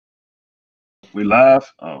We live?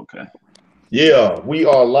 Oh, okay. Yeah, we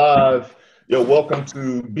are live. Yo, welcome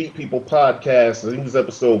to Beat People Podcast. I think this is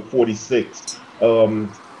episode 46. Some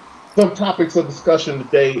topics of discussion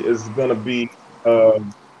today is going to be. Uh-oh,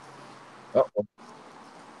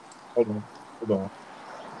 hold on, hold on.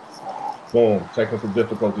 Boom, technical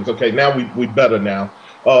difficulties. Okay, now we better now.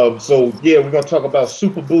 So yeah, we're going to talk about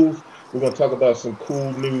Super Booth. We're going to talk about some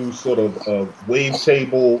cool new sort of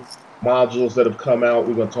wavetable modules that have come out.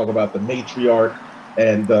 We're going to talk about the matriarch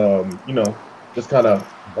and just kind of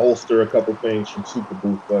bolster a couple things from Super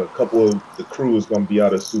Booth. A couple of the crew is going to be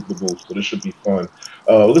out of Super Booth, so this should be fun.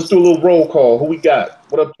 Let's do a little roll call. Who we got?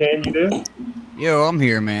 What up, Ken? You there? Yo, I'm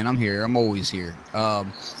here, man. I'm here. I'm always here.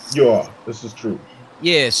 You are. This is true.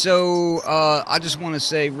 Yeah. So I just want to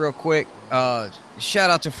say real quick, shout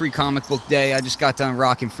out to Free Comic Book Day. I just got done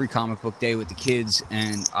rocking Free Comic Book Day with the kids,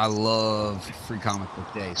 and I love Free Comic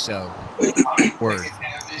Book Day. So, word.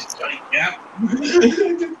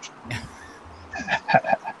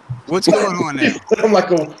 What's going on there? I'm like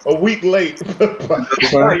a week late.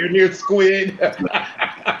 Pioneer Squid.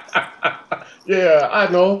 Yeah, I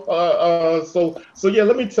know. So yeah,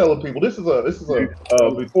 let me tell the people. This is a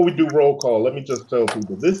before we do roll call. Let me just tell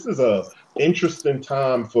people this is a interesting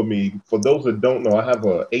time for me. For those that don't know, I have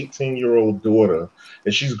a 18-year-old daughter,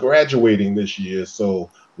 and she's graduating this year. So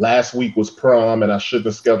last week was prom, and I shouldn't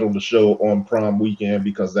have scheduled the show on prom weekend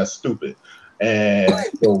because that's stupid. And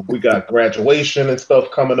so we got graduation and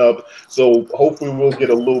stuff coming up. So hopefully we'll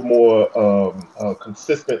get a little more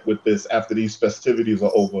consistent with this after these festivities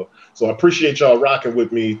are over. So I appreciate y'all rocking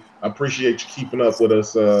with me. I appreciate you keeping up with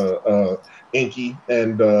us, Inky.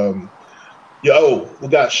 And yo, we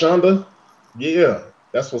got Shonda. Yeah,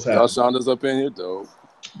 that's what's Y'all happening. Shonda's up in here, though.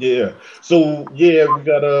 Yeah. So yeah, we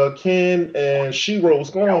got Ken and Shiro.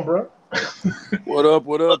 What's going on, bro? What up?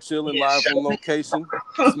 What up? Chilling live from location,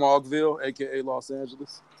 Smogville, aka Los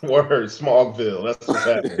Angeles. Word, Smogville. That's what's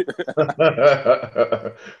happening.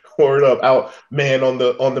 Word up, out man on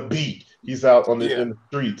the beat. He's out in the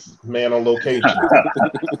streets, man on location.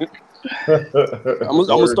 I'm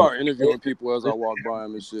gonna start interviewing people as I walk by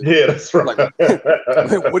them and shit. Yeah, that's right. Like,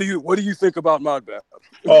 what do you think about Macbeth?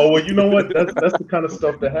 Oh well, you know what? That's the kind of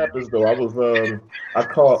stuff that happens though. I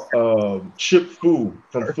caught Chip Fu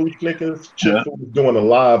from Food Snickers. Chip Fu was doing a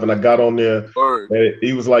live, and I got on there. And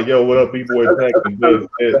he was like, "Yo, what up, B-boy Texas?" And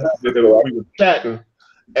we were chatting,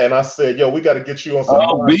 and I said, "Yo, we got to get you on some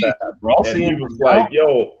mod." And he was like,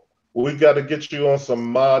 "Yo, we got to get you on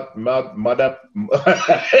some mod."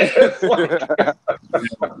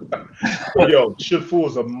 Yo, Chip Fu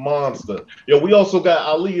is a monster. Yo, we also got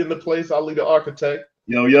Ali in the place. Ali, the architect.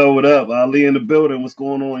 Yo, what up? Ali in the building. What's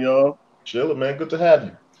going on, y'all? Chilling, man. Good to have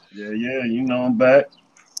you. Yeah. You know I'm back.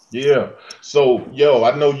 Yeah. So, yo,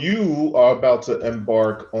 I know you are about to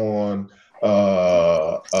embark on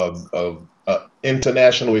a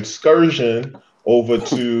international excursion over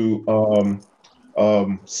to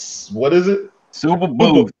what is it? Super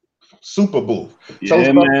Booth. Super Booth. Tell us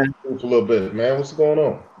about Super Booth a little bit, man. What's going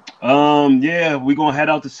on? Yeah, we're gonna head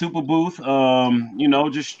out to Super Booth.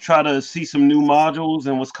 Just try to see some new modules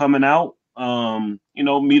and what's coming out.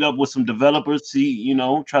 Meet up with some developers,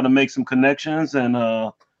 try to make some connections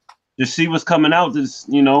and just see what's coming out this,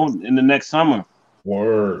 in the next summer.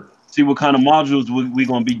 Word. See what kind of modules we're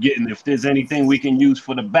gonna be getting. If there's anything we can use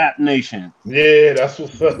for the BAP Nation. Yeah, that's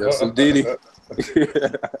what's up. Yes, indeed.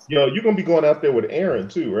 Yo, you're gonna be going out there with Aaron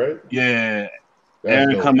too, right? Yeah, that's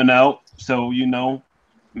Aaron dope. Coming out. So me and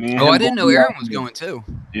I didn't know Aaron was going too.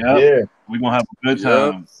 Yeah. We're gonna have a good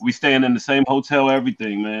time. Yep. We staying in the same hotel,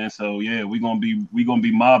 everything, man. So yeah, we're gonna be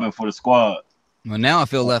mobbing for the squad. Well, now I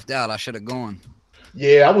feel left out. I should have gone.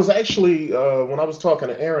 Yeah, I was actually when I was talking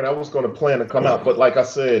to Aaron, I was going to plan to come out, but like I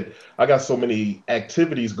said, I got so many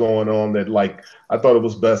activities going on that like I thought it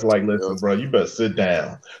was best. Like, listen, bro, you better sit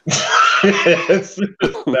down.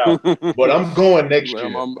 But I'm going next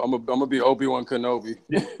year. I'm gonna be Obi-Wan Kenobi.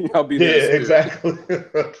 I'll be there. Yeah, exactly.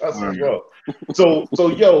 That's what's up. So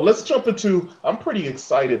yo, let's jump into. I'm pretty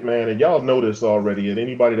excited, man, and y'all know this already. And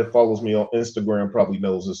anybody that follows me on Instagram probably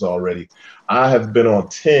knows this already. I have been on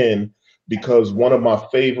 10. Because one of my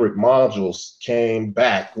favorite modules came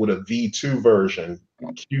back with a V2 version,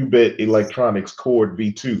 Qubit Electronics Cord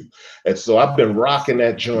V2. And so I've been rocking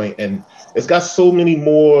that joint, and it's got so many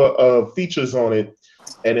more features on it,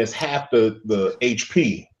 and it's half the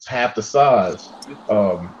HP. It's half the size.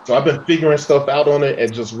 So I've been figuring stuff out on it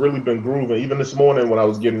and just really been grooving. Even this morning when I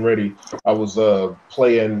was getting ready, I was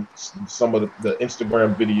playing some of the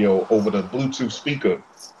Instagram video over the Bluetooth speaker.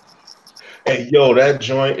 And yo, that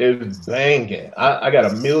joint is banging. I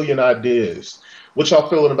got a million ideas. What y'all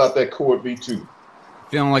feeling about that Cord V2?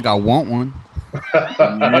 Feeling like I want one.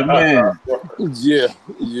 Yeah, man.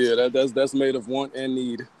 Yeah, that's made of want and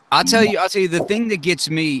need. I'll tell you, the thing that gets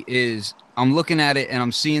me is I'm looking at it and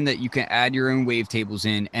I'm seeing that you can add your own wavetables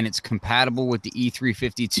in, and it's compatible with the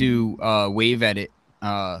E352 wave edit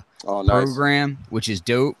Nice. program, which is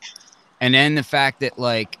dope. And then the fact that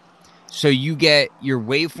like, so you get your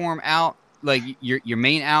waveform out, like your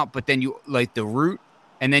main out, but then you like the root,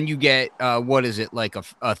 and then you get what is it, like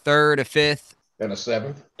a third, a fifth, and a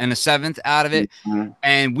seventh out of it. Mhm.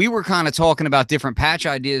 And we were kind of talking about different patch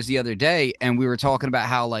ideas the other day, and we were talking about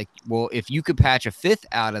how, like, well, if you could patch a fifth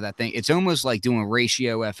out of that thing, it's almost like doing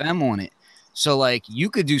ratio FM on it. So like you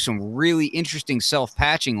could do some really interesting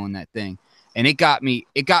self-patching on that thing. And it got me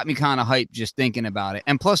kind of hyped just thinking about it.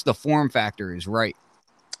 And plus the form factor is right.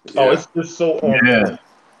 Yeah. Oh, it's just so on. Yeah.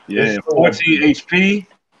 Yeah. 14 HP.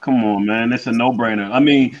 Come on, man. It's a no-brainer. I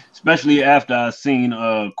mean, especially after I seen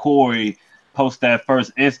Corey post that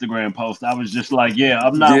first Instagram post, I was just like, yeah,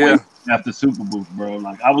 I'm not waiting after Super Boost, bro.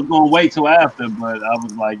 Like, I was gonna wait till after, but I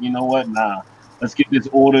was like, you know what? Nah, let's get this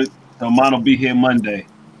ordered. So mine will be here Monday.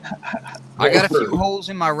 I got a few holes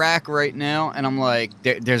in my rack right now, and I'm like,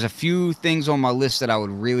 there's a few things on my list that I would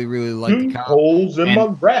really, really like to cop. Holes in my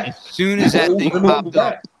rack. As soon as that thing popped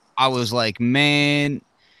up, I was like, man,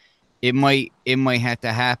 it might have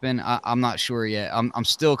to happen. I'm not sure yet. I'm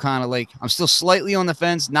still kind of like, I'm still slightly on the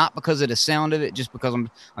fence, not because of the sound of it, just because I'm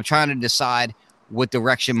trying to decide what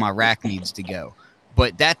direction my rack needs to go.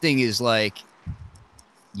 But that thing is like,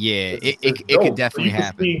 yeah, it could definitely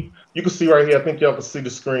happen. You can see right here. I think y'all can see the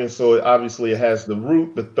screen. So obviously it has the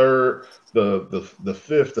root, the third, the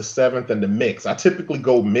fifth, the seventh, and the mix. I typically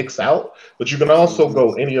go mix out, but you can also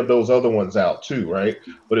go any of those other ones out too, right?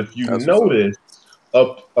 But if you notice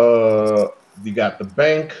up, you got the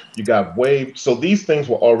bank, you got wave. So these things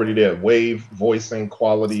were already there: wave, voicing,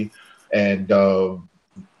 quality, and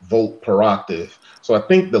volt per octave. So I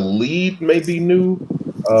think the lead may be new.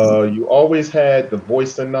 You always had the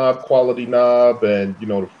voicing knob, quality knob, and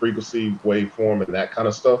the frequency, waveform, and that kind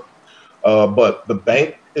of stuff. But the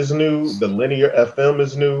bank is new, the linear FM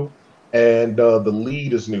is new, and the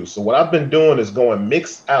lead is new. So what I've been doing is going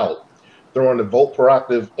mix out, throwing the volt per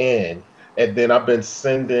octave in, and then I've been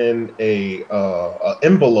sending a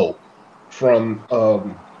envelope from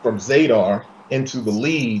Zadar into the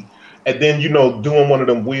lead, and then doing one of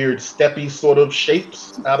them weird steppy sort of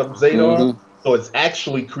shapes out of Zadar. Mm-hmm. So it's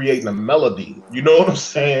actually creating a melody. You know what I'm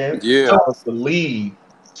saying? Yeah. So it's the lead.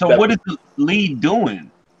 So what is the lead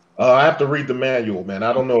doing? I have to read the manual, man.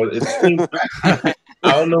 I don't know.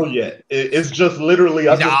 I don't know yet. It's just literally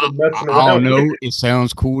I've just been messing around. I don't know. It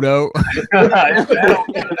sounds cool though.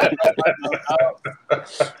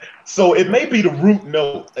 So it may be the root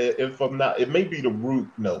note. If I'm not, it may be the root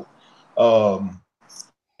note.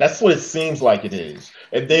 That's what it seems like it is.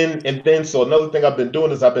 And then so another thing I've been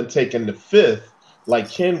doing is I've been taking the fifth, like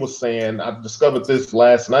Ken was saying. I discovered this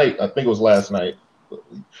last night. I think it was last night.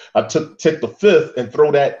 I take the fifth and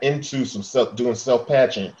throw that into doing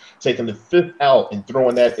self-patching, taking the fifth out and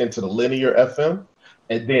throwing that into the linear FM,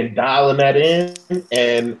 and then dialing that in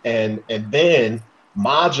and then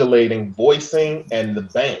modulating voicing and the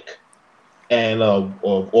bank and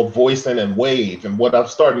or voicing and wave. And what I'm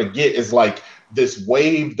starting to get is like this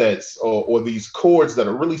wave that's or these chords that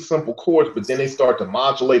are really simple chords, but then they start to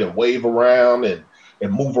modulate and wave around and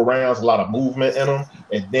move around. There's a lot of movement in them.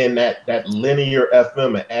 And then that linear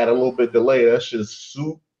FM and add a little bit delay. That's just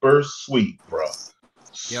super sweet, bro.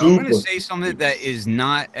 Yeah, I'm going to say something that is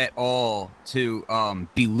not at all to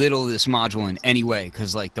belittle this module in any way,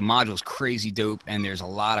 because like the module's crazy dope and there's a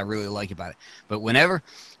lot I really like about it. But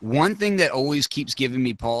one thing that always keeps giving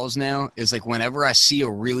me pause now is like whenever I see a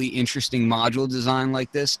really interesting module design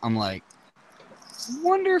like this, I'm like,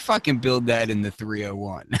 wonder if I can build that in the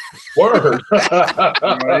 301. Word.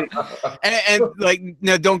 Right? And like,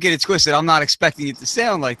 no, don't get it twisted. I'm not expecting it to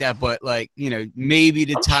sound like that, but like, maybe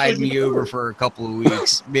to tide me over for a couple of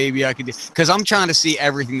weeks, maybe I could do, because I'm trying to see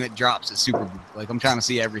everything that drops at Super Bowl. Like I'm trying to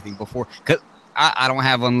see everything before, because I don't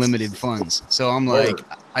have unlimited funds. So I'm like,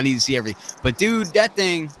 I need to see everything. But dude, that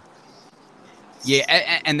thing,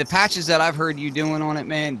 yeah, and the patches that I've heard you doing on it,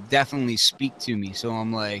 man, definitely speak to me. So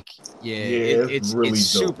I'm like, it's really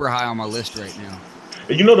super high on my list right now.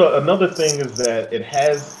 Another thing is that it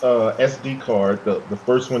has SD card. The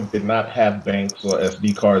first one did not have banks or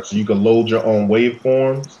SD cards, so you can load your own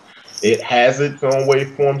waveforms. It has its own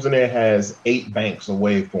waveforms, and it has 8 banks of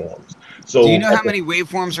waveforms. So do you know how many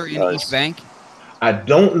waveforms are in each bank? I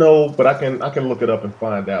don't know, but I can look it up and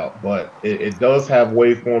find out. But it does have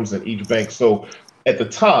waveforms in each bank. So at the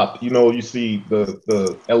top, you see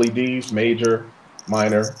the LEDs, major,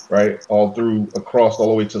 minor, right, all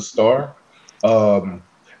the way to star.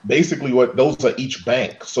 Basically, what those are each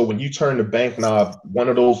bank. So when you turn the bank knob, one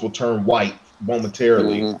of those will turn white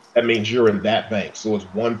momentarily. Mm-hmm. That means you're in that bank. So it's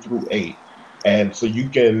 1 through 8, and so you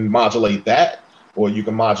can modulate that, or you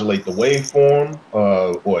can modulate the waveform,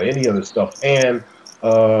 or any other stuff. And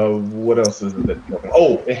what else is it?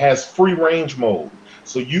 Oh, it has free range mode,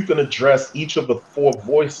 so you can address each of the 4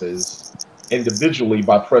 voices individually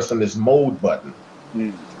by pressing this mode button.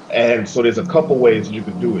 Mm. And so there's a couple ways you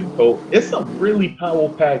could do it. So it's a really power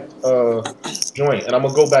packed joint. And I'm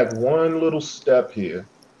gonna go back one little step here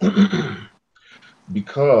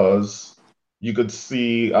because you could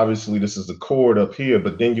see obviously this is the chord up here,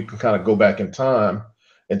 but then you can kind of go back in time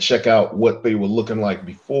and check out what they were looking like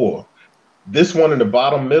before. This one in the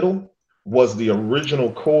bottom middle was the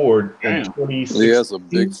original chord in 2016. Yeah, it's a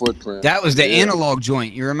big footprint. That was the analog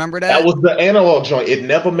joint. You remember that? That was the analog joint. It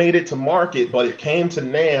never made it to market, but it came to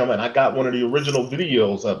NAMM, and I got one of the original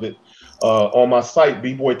videos of it on my site,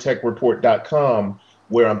 bboytechreport.com,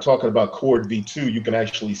 where I'm talking about Chord V2. You can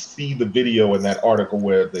actually see the video in that article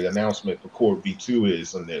where the announcement for Chord V2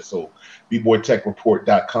 is in there. So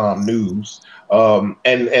bboytechreport.com news.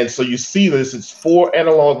 And so you see this, it's 4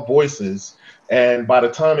 analog voices. And by the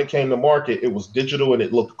time it came to market, it was digital and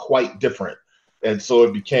it looked quite different. And so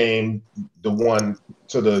it became the one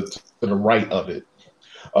to the right of it,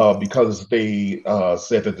 because they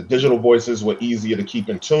said that the digital voices were easier to keep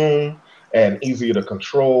in tune and easier to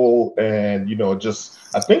control. And, just,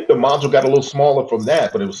 I think the module got a little smaller from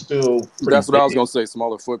that, but it was still pretty That's what I was big. going to say,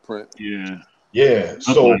 smaller footprint. Yeah.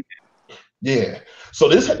 So, yeah. So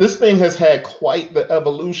this thing has had quite the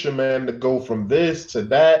evolution, man, to go from this to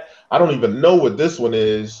that. I don't even know what this one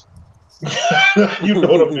is. You know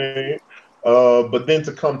what I mean? But then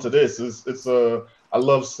to come to this, I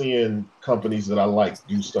love seeing companies that I like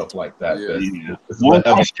do stuff like that. Yeah.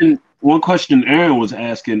 One question Aaron was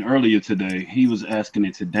asking earlier today, he was asking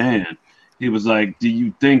it to Dan. He was like, do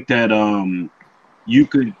you think that you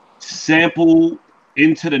could sample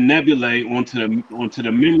into the nebulae onto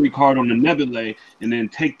the memory card on the nebulae and then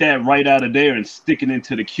take that right out of there and stick it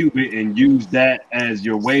into the qubit and use that as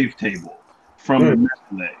your wavetable from the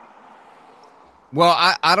nebulae? Well,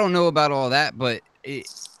 I don't know about all that, but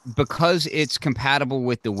because it's compatible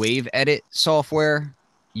with the Wave Edit software,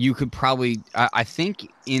 you could probably, I think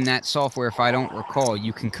in that software, if I don't recall,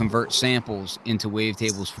 you can convert samples into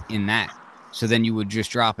wavetables in that. So then you would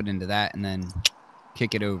just drop it into that and then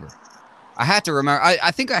kick it over. I have to remember.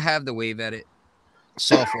 I think I have the Wave Edit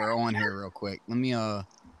software on here real quick. Let me yeah,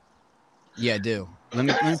 I do. Let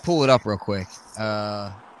me pull it up real quick.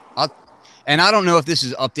 And I don't know if this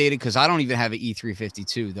is updated because I don't even have an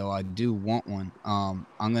E352, though I do want one.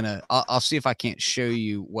 I'll see if I can't show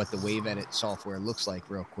you what the Wave Edit software looks like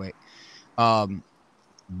real quick. No,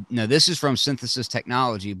 this is from Synthesis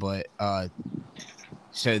Technology, but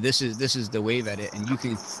so this is the Wave Edit, and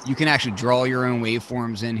you can actually draw your own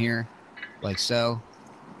waveforms in here, like so,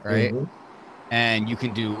 right? Mm-hmm. And you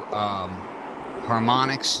can do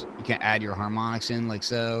harmonics. You can add your harmonics in like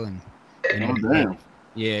so, and damn.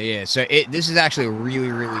 Yeah. So this is actually a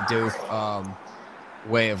really, really dope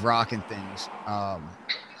way of rocking things. I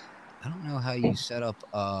don't know how you set up.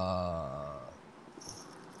 I'm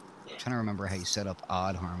trying to remember how you set up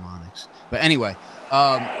odd harmonics, but anyway,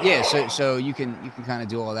 yeah. So you can kind of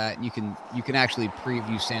do all that. You can actually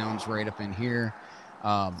preview sounds right up in here,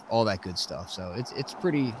 all that good stuff. So it's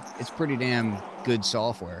pretty damn good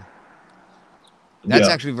software. That's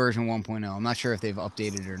actually version 1.0. I'm not sure if they've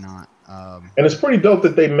updated it or not. And it's pretty dope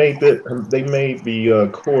that they made the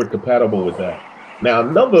chord compatible with that. Now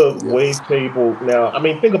another wavetable. Now I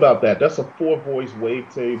mean, think about that. That's a 4-voice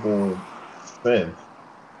wavetable synth.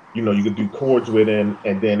 You could do chords with it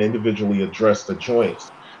and then individually address the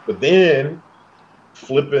joints. But then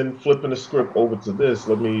flipping the script over to this.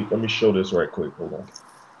 Let me show this right quick. Hold on.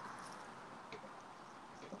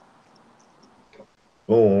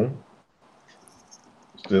 Boom.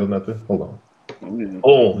 Still nothing. Hold on.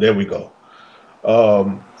 Oh, there we go.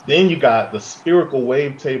 Then you got the Spherical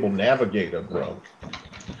Wavetable Navigator, bro.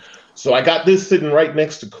 So I got this sitting right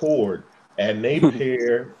next to chord, and they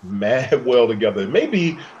pair mad well together.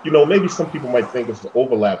 Maybe some people might think it's the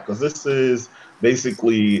overlap because this is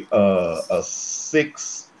basically a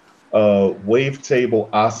 6 wavetable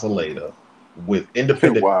oscillator with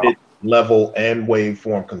independent pitch, level, and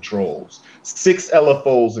waveform controls. 6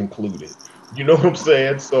 LFOs included. You know what I'm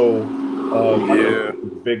saying? So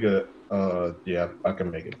bigger. Yeah, I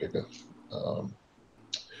can make it bigger.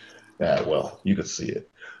 Well, you can see it.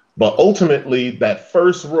 But ultimately, that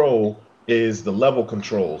first row is the level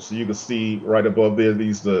controls. So you can see right above there,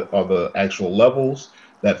 these are the actual levels.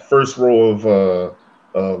 That first row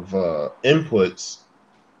inputs.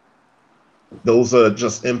 Those are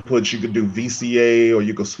just inputs. You could do VCA, or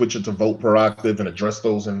you could switch it to volt per octave and address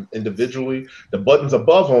those individually. The buttons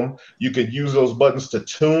above them, you could use those buttons to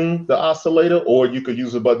tune the oscillator, or you could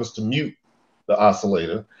use the buttons to mute the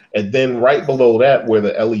oscillator. And then right below that, where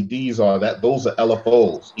the LEDs are, those are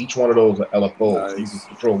LFOs. Each one of those are LFOs. Nice. You can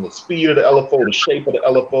control the speed of the LFO, the shape of the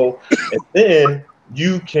LFO, and then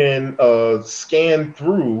you can scan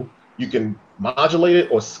through. You can modulate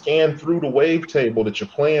it or scan through the wavetable that you're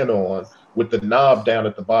playing on with the knob down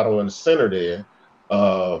at the bottom and the center there,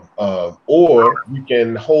 or you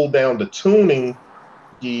can hold down the tuning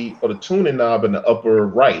key or the tuning knob in the upper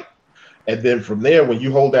right. And then from there, when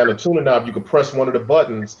you hold down the tuning knob, you can press one of the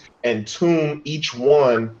buttons and tune each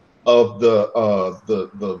one of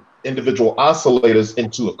the individual oscillators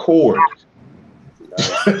into a chord.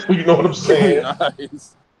 Nice. You know what I'm saying?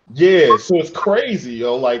 Nice. Yeah, so it's crazy,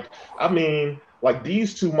 yo. Like, I mean, like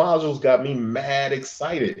these two modules got me mad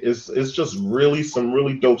excited. It's just really some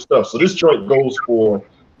really dope stuff. So this joint goes for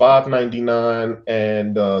 $5.99,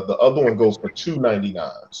 and the other one goes for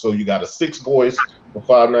 $2.99. So you got a 6-voice for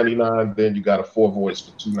 $5.99, then you got a 4-voice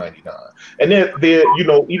for $2.99. And they're you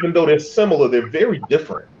know, even though they're similar, they're very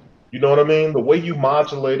different. You know what I mean? The way you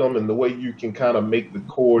modulate them and the way you can kind of make the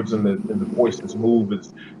chords and the voices move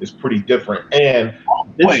is pretty different. And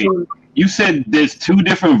wait, you said there's 2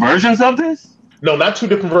 different versions of this? No, not 2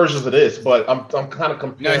 different versions of this, but I'm kind of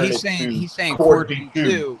comparing. No, he's saying Chord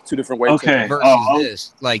V2, 2 different waves. Okay, versus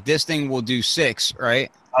this. Like this thing will do 6, right?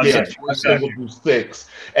 Yeah, this thing will do 6.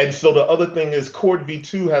 And so the other thing is Chord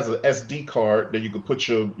V2 has an SD card that you can put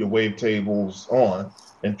your wavetables on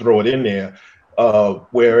and throw it in there.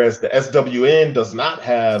 Whereas the SWN does not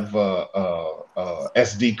have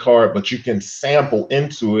SD card, but you can sample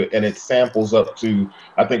into it, and it samples up to,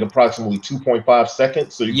 I think, approximately 2.5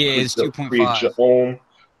 seconds. So you can create your own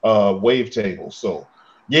wavetable. So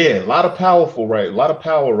yeah, a lot of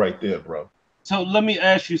power right there, bro. So let me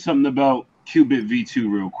ask you something about Qubit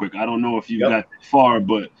V2 real quick. I don't know if you got that far,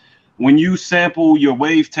 but when you sample your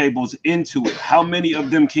wavetables into it, how many of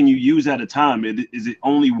them can you use at a time? Is it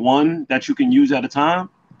only one that you can use at a time?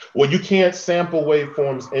 Well, you can't sample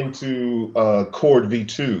waveforms into Chord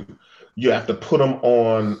V2. You have to put them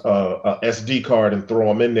on a SD card and throw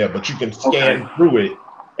them in there, but you can scan through it,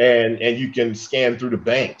 and you can scan through the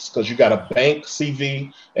banks, because you got a bank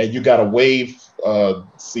CV and you got a wave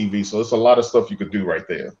CV. So it's a lot of stuff you could do right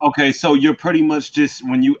there. Okay, so you're pretty much just,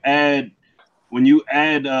 when you add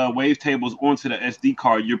wavetables onto the SD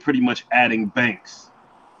card, you're pretty much adding banks.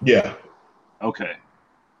 Yeah. Okay.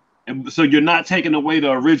 And so you're not taking away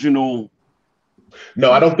the original.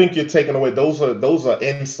 No, I don't think you're taking away. Those are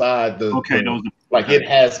inside the. Okay, those. Like it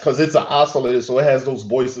has, because it's an oscillator, so it has those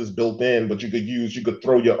voices built in. But you could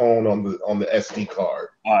throw your own on the SD card.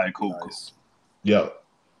 All right, cool. Yeah.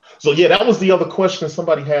 So yeah, that was the other question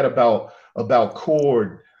somebody had about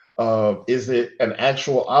Chord. Is it an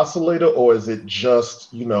actual oscillator, or is it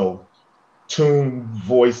just, you know, tune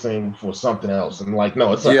voicing for something else? And like,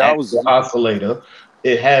 no, it's an actual oscillator.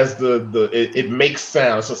 It has it makes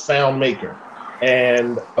sound. It's a sound maker.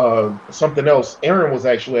 And something else, Aaron was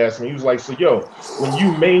actually asking me, he was like, so yo, when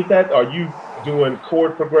you made that, are you doing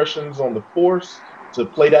chord progressions on the force to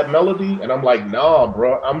play that melody? And I'm like, nah,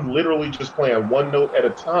 bro, I'm literally just playing one note at a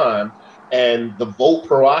time, and the volt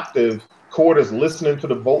per octave chord is listening to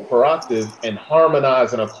the volt per octave and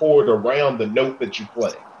harmonizing a chord around the note that you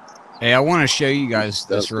play. Hey, I want to show you guys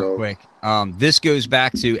this real quick. This goes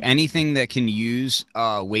back to anything that can use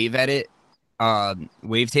wave edit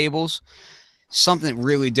wavetables. Something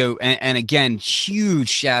really dope. And again, huge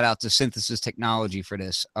shout out to Synthesis Technology for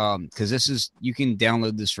this, because you can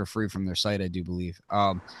download this for free from their site, I do believe.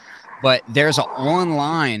 But there's an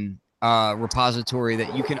online repository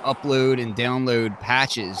that you can upload and download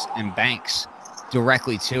patches and banks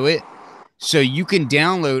directly to it. So you can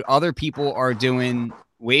download, other people are doing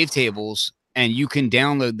wavetables and you can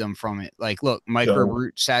download them from it. Like, look, micro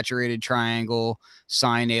root saturated triangle,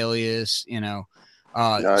 sine alias, you know.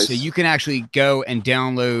 Nice. So you can actually go and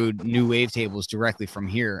download new wavetables directly from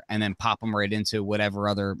here and then pop them right into whatever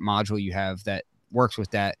other module you have that works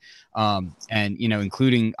with that. And, you know,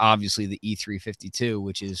 including obviously the E352,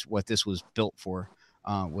 which is what this was built for,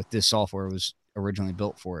 what this software was originally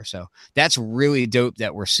built for. So that's really dope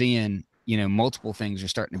that we're seeing, you know, multiple things are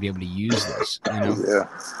starting to be able to use this, you know?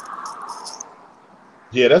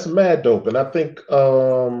 Yeah, that's mad dope. And I think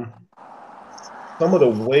some of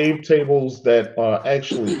the wavetables that are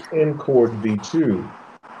actually in Chord V2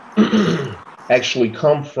 actually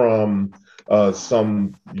come from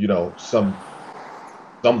some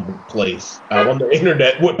some place out on the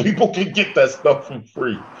internet where people can get that stuff for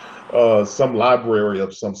free. Some library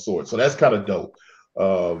of some sort. So that's kind of dope.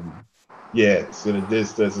 Yeah, so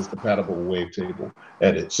this is compatible with Wavetable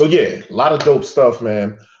Edit. So yeah, a lot of dope stuff,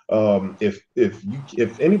 man.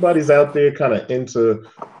 If anybody's out there kind of into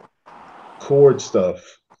chord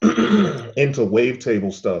stuff, into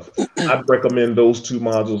wavetable stuff, I'd recommend those two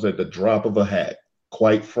modules at the drop of a hat.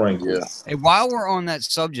 Quite frankly. Yeah. Hey, while we're on that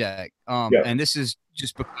subject, Yeah. and this is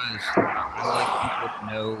just because I like people to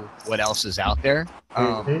know what else is out there.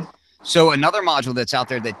 So another module that's out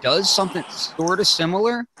there that does something sort of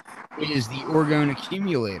similar is the Orgone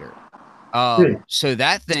Accumulator. So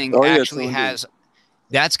that thing actually has,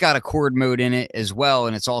 that's got a chord mode in it as well,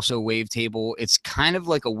 and it's also wavetable. It's kind of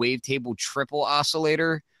like a wavetable triple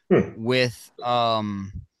oscillator with a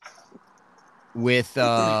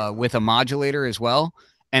modulator as well,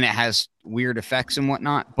 and it has weird effects and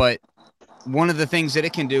whatnot. But one of the things that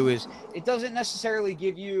it can do is it doesn't necessarily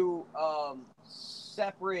give you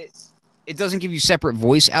separate. It doesn't give you separate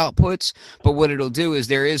voice outputs, but what it'll do is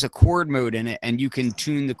there is a chord mode in it, and you can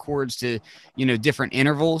tune the chords to, you know, different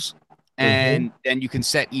intervals, and then you can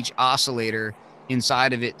set each oscillator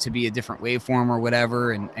inside of it to be a different waveform or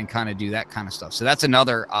whatever, and kind of do that kind of stuff. So that's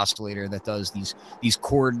another oscillator that does these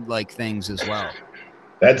chord like things as well.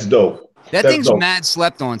 That's dope. That's thing's dope. Mad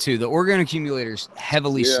slept on too. The Orgone Accumulator's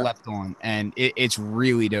heavily slept on, and it's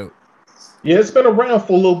really dope. Yeah, it's been around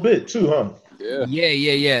for a little bit too, huh?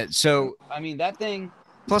 Yeah. So I mean that thing.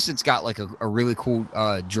 Plus, it's got like a really cool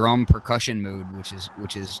drum percussion mode, which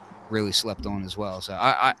is really slept on as well. So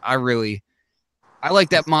I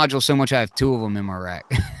like that module so much. I have two of them in my rack.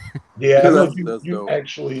 Yeah, I know you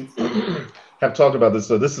actually have talked about this.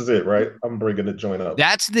 So this is it, right? I'm bringing the joint up.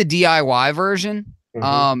 That's the DIY version.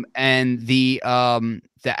 And the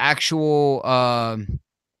actual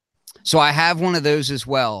so I have one of those as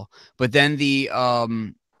well, but then the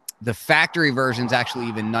factory version is actually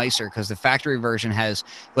even nicer, because the factory version has,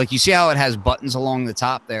 like, you see how it has buttons along the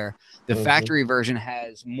top there. The factory version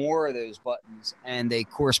has more of those buttons, and they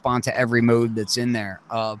correspond to every mode that's in there,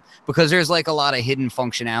 because there's like a lot of hidden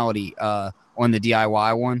functionality on the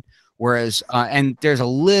DIY one, whereas and there's a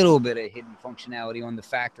little bit of hidden functionality on the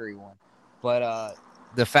factory one. But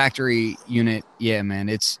the factory unit, yeah, man,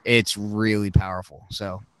 it's really powerful.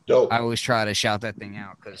 So dope. I always try to shout that thing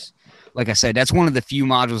out, because, like I said, that's one of the few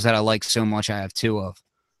modules that I like so much. I have two of.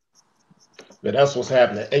 Yeah, that's what's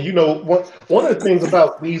happening. And you know, one of the things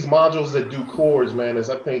about these modules that do chords, man,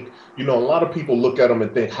 is I think, you know, a lot of people look at them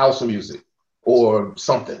and think house music or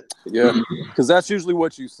something. Yeah, because that's usually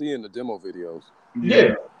what you see in the demo videos.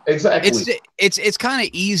 Yeah, exactly. It's kind of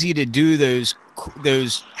easy to do those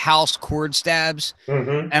house chord stabs,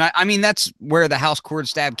 and I mean that's where the house chord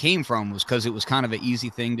stab came from, was because it was kind of an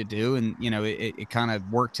easy thing to do, and you know it kind of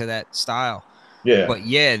worked to that style. Yeah, but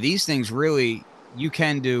yeah, these things really, you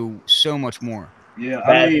can do so much more. Yeah,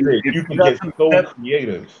 I mean, if you can get so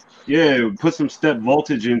creative. Yeah, put some step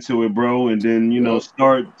voltage into it, bro, and then you know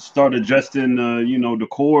start adjusting you know the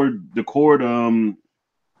chord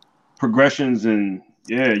progressions, and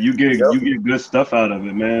yeah, you get good stuff out of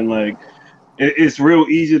it, man. Like it's real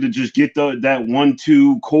easy to just get that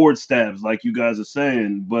 1-2 chord stabs, like you guys are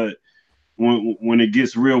saying, but when it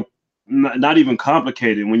gets real, not even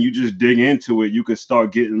complicated, when you just dig into it, you can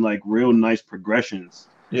start getting like real nice progressions.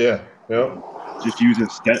 Yeah, just using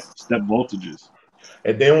step voltages.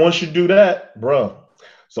 And then once you do that, bro,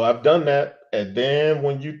 so I've done that. And then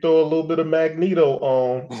when you throw a little bit of Magneto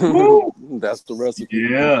on, that's the recipe.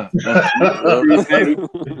 Yeah.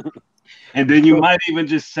 And then you might even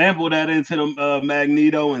just sample that into the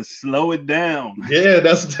Magneto and slow it down. Yeah,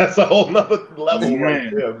 that's a whole nother level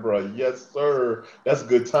right there, bro. Yes, sir. That's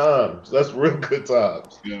good times. That's real good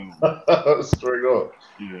times. Yeah. Straight up.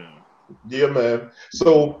 Yeah. Yeah, man.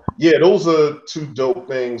 So yeah, those are two dope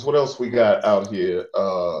things. What else we got out here?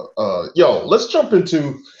 Yo, let's jump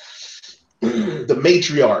into the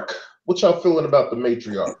Matriarch. What y'all feeling about the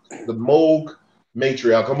Matriarch? The Moog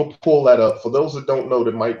Matriarch. I'm gonna pull that up. For those that don't know,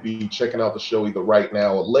 that might be checking out the show either right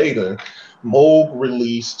now or later. Moog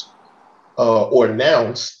released or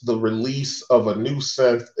announced the release of a new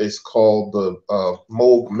synth. It's called the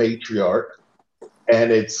Moog Matriarch. And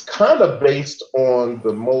it's kind of based on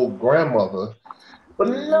the Moog grandmother, but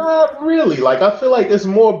not really. Like, I feel like it's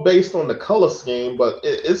more based on the color scheme, but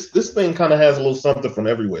this thing kind of has a little something from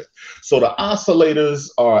everywhere. So the oscillators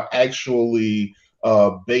are actually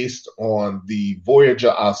based on the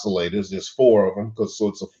Voyager oscillators. There's 4 of them, so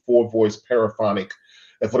it's a 4-voice paraphonic.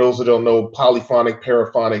 And for those that don't know, polyphonic,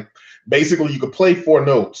 paraphonic, basically you could play 4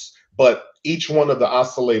 notes, but each one of the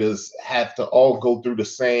oscillators have to all go through the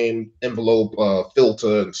same envelope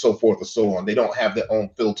filter and so forth and so on. They don't have their own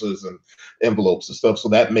filters and envelopes and stuff, so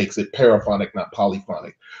that makes it paraphonic, not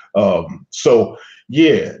polyphonic. So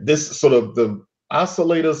yeah, this sort of the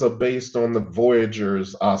oscillators are based on the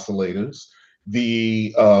Voyager's oscillators.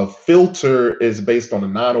 The filter is based on the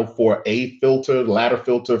 904A filter, ladder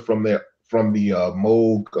filter from the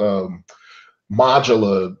Moog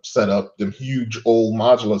modular setup, the huge old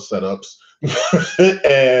modular setups.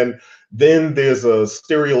 And then there's a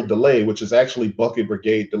stereo delay, which is actually Bucket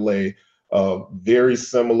Brigade delay, very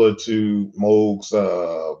similar to Moog's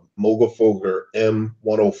Moogerfooger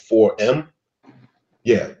M104M.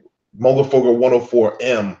 Yeah, Moogerfooger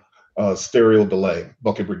 104M stereo delay,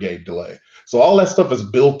 Bucket Brigade delay. So all that stuff is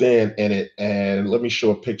built in it. And let me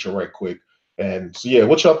show a picture right quick. And so yeah,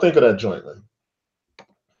 what y'all think of that joint, man?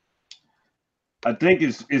 I think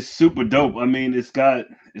it's super dope. I mean, it's got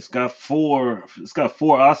four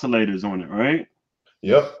oscillators on it, right?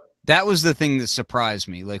 Yep. That was the thing that surprised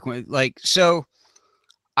me. So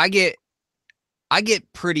I get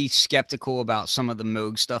pretty skeptical about some of the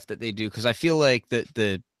Moog stuff that they do, because I feel like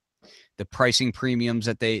the pricing premiums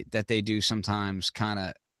that they do sometimes kind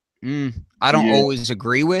of I don't always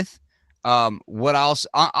agree with. I'm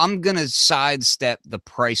gonna sidestep the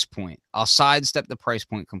price point. I'll sidestep the price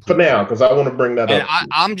point completely for now, because I want to bring that up.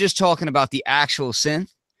 I'm just talking about the actual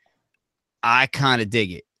synth. I kind of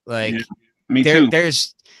dig it. Like, me too.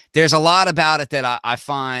 There's a lot about it that I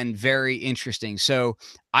find very interesting. So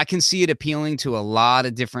I can see it appealing to a lot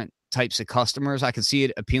of different types of customers. I can see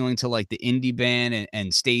it appealing to like the indie band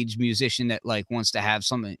and stage musician that like wants to have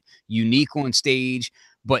something unique on stage,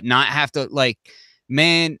 but not have to like,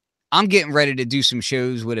 man, I'm getting ready to do some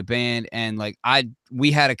shows with a band, and like we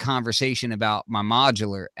had a conversation about my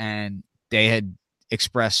modular, and they had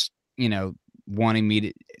expressed, wanting me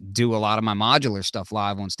to do a lot of my modular stuff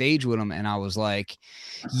live on stage with them. And I was like,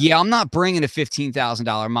 yeah, I'm not bringing a $15,000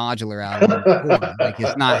 modular out of them. Like,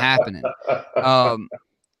 it's not happening.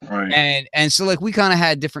 Right. And so like we kind of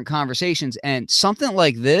had different conversations, and something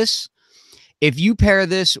like this, if you pair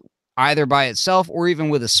this either by itself or even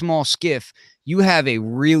with a small skiff, you have a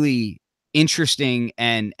really interesting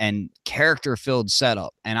and character-filled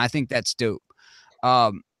setup. And I think that's dope.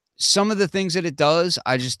 Some of the things that it does,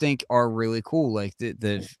 I just think are really cool. Like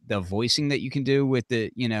the voicing that you can do with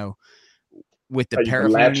the, with the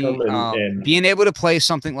paraphony, and being able to play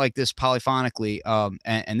something like this polyphonically.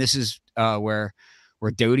 And this is where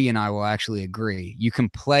Dodie and I will actually agree. You can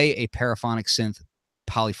play a paraphonic synth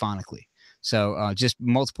polyphonically. So just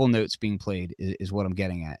multiple notes being played is what I'm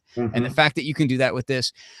getting at. Mm-hmm. And the fact that you can do that with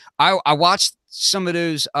this, I watched some of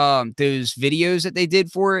those videos that they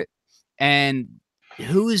did for it. And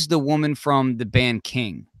who is the woman from the band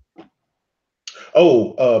King?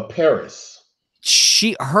 Oh, Paris.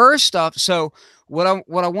 Her stuff. So what I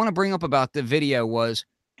want to bring up about the video was,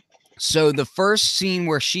 so the first scene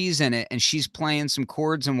where she's in it and she's playing some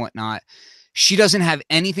chords and whatnot, she doesn't have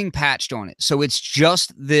anything patched on it. So it's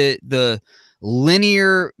just the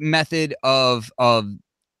linear method of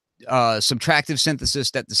subtractive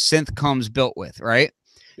synthesis that the synth comes built with, right?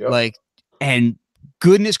 Yep. Like, and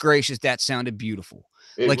goodness gracious, that sounded beautiful.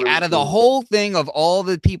 Like, really out of the whole thing of all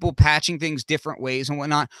the people patching things different ways and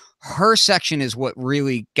whatnot, her section is what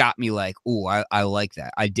really got me like, ooh, I like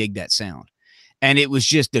that. I dig that sound. And it was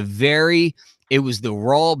just it was the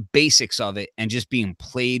raw basics of it and just being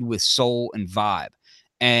played with soul and vibe.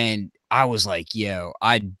 And I was like, yo,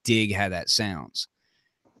 I dig how that sounds.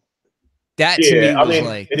 That to me was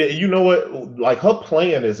like, you know what? Like, her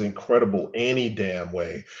playing is incredible any damn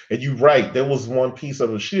way. And you're right. There was one piece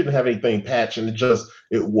of it. She didn't have anything patched, and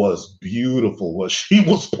it was beautiful what she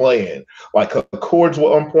was playing. Like, her chords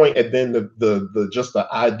were on point, and then the just the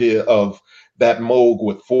idea of that Moog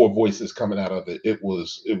with four voices coming out of it. It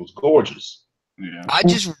was gorgeous. Yeah. I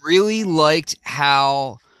just really liked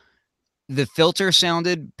how the filter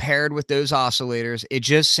sounded paired with those oscillators. It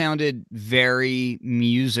just sounded very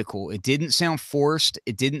musical. It didn't sound forced.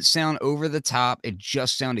 It didn't sound over the top. It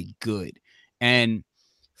just sounded good. And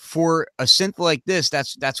for a synth like this,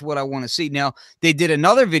 that's what I want to see. Now, they did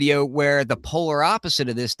another video where the polar opposite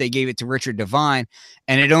of this, they gave it to Richard Devine,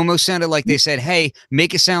 and it almost sounded like they said, hey,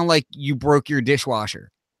 make it sound like you broke your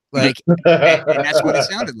dishwasher. Like, and that's what it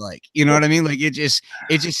sounded like. You know what I mean? Like, it just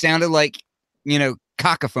sounded like,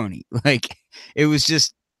 cacophony. Like, it was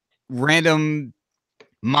just random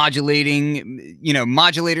modulating,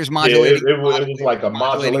 modulators. It was like a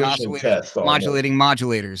modulation test. Modulating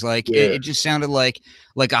modulators. Like, it just sounded like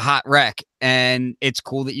a hot wreck. And it's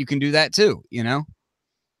cool that you can do that too,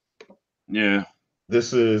 Yeah.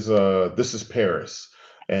 This is Paris.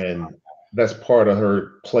 And that's part of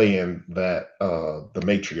her playing that the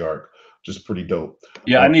matriarch, which is pretty dope.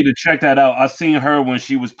 Yeah, I need to check that out. I seen her when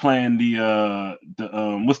she was playing the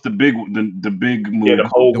what's the big Moog? Yeah, the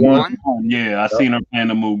Moog One. Yeah, I seen her playing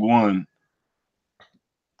the Moog One.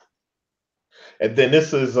 And then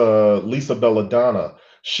this is Lisa Belladonna.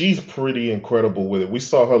 She's pretty incredible with it. We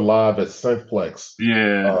saw her live at Synthplex.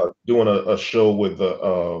 Yeah. Doing a show with the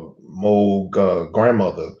Moog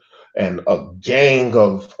grandmother and a gang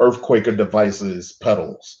of Earthquaker Devices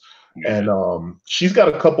pedals. Yeah. And she's got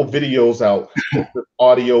a couple videos out,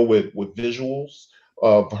 audio with visuals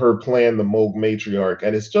of her playing the Moog Matriarch,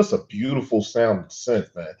 and it's just a beautiful sound synth,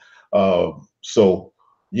 man. So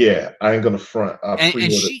yeah, I ain't gonna front.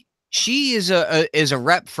 She is a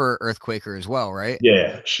rep for Earthquaker as well, right?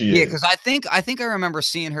 Yeah, she is. Yeah, because I think I remember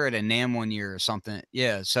seeing her at a NAMM one year or something.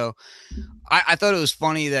 Yeah, so I thought it was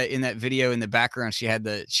funny that in that video in the background she had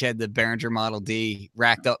the Behringer Model D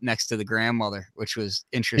racked up next to the grandmother, which was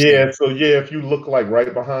interesting. Yeah, so yeah, if you look like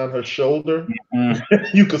right behind her shoulder,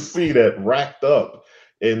 you can see that racked up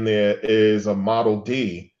in there is a Model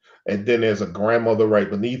D. And then there's a grandmother right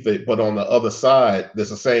beneath it, but on the other side,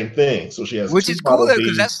 there's the same thing. So she has, which is cool though,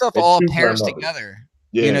 because that stuff all pairs together.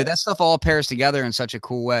 Yeah. You know, that stuff all pairs together in such a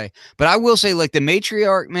cool way. But I will say, like the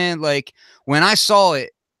Matriarch, man, like when I saw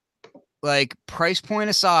it, like price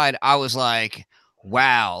point aside, I was like,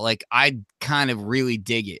 wow, like I kind of really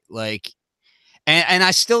dig it. Like, and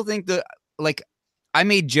I still think that, like, I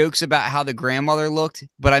made jokes about how the grandmother looked,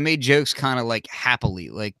 but I made jokes kind of like happily,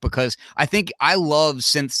 like, because I think I love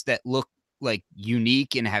synths that look like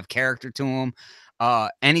unique and have character to them.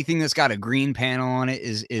 Anything that's got a green panel on it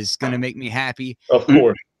is going to make me happy. Of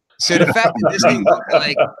course. So the fact that this thing looked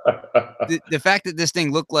like the fact that this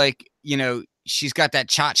thing looked like, you know, she's got that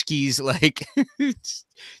tchotchkes like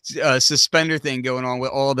suspender thing going on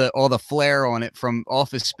with all the flare on it from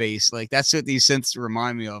Office Space. Like that's what these synths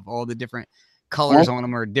remind me of. All the different colors on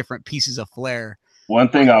them are different pieces of flair. One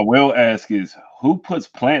thing I will ask is who puts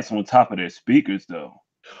plants on top of their speakers though?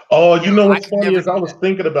 Oh, you know what's funny is I was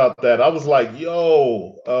thinking about that. I was like,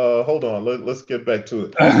 yo, hold on, let's get back to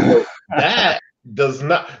it. That does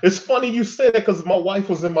not, it's funny you said that because my wife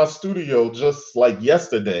was in my studio just like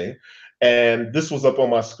yesterday, and this was up on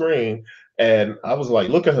my screen, and I was like,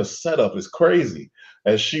 look at her setup, it's crazy.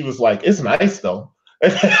 And she was like, it's nice though.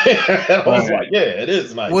 I was like, yeah, it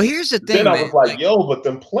is nice. Well, here's the thing. Then I was like, yo, but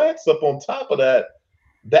them plants up on top of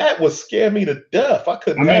that would scare me to death. I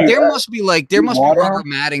couldn't. I mean, there must be rubber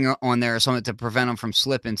matting on there or something to prevent them from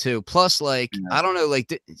slipping too. Plus, like, I don't know,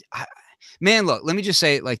 like, man, look, let me just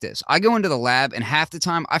say it like this. I go into the lab and half the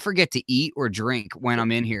time I forget to eat or drink when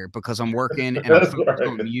I'm in here because I'm working and I'm focused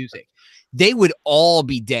on music. They would all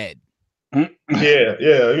be dead. Yeah.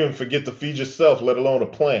 You even forget to feed yourself, let alone a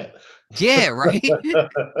plant. Yeah, right.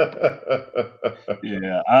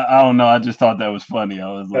 Yeah, I don't know. I just thought that was funny.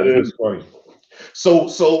 I was like, that is funny. So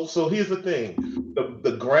here's the thing: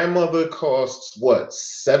 the grandmother costs what,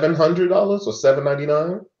 $700 or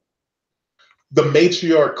 $799? The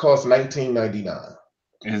Matriarch costs $19.99.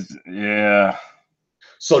 Yeah.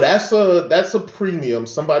 So that's a premium.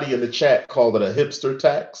 Somebody in the chat called it a hipster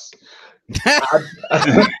tax.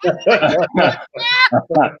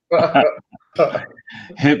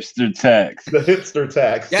 Hipster tax. The hipster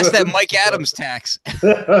tax. That's that Mike Adams tax.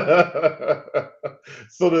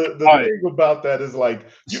 So the thing about that is, like,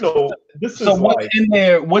 you know, this is, so what's in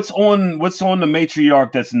there? What's on the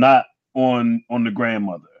Matriarch that's not on the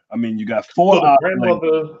grandmother? I mean, you got four. So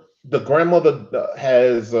the grandmother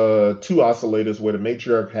has 2 oscillators, where the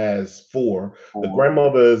Matriarch has 4. The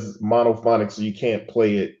grandmother is monophonic, so you can't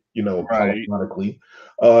play it, you know, polyphonically.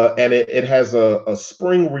 And it has a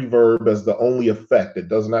spring reverb as the only effect. It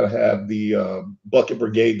does not have the Bucket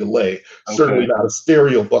Brigade delay. Okay. Certainly not a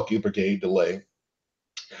stereo Bucket Brigade delay.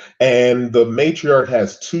 And the Matriarch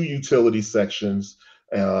has 2 utility sections,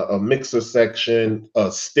 a mixer section,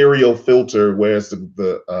 a stereo filter, whereas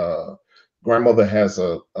the grandmother has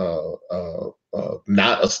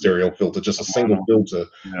not a stereo filter, just a single filter.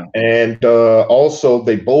 Yeah. And also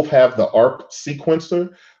they both have the ARP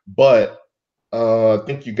sequencer, but I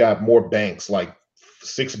think you got more banks, like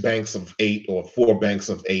 6 banks of 8 or 4 banks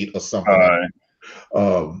of 8 or something.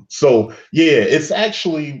 So yeah, it's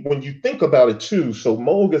actually, when you think about it too, so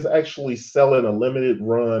Moog is actually selling a limited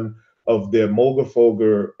run of their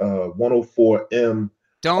Moogerfooger 104M.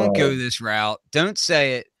 Don't go this route. Don't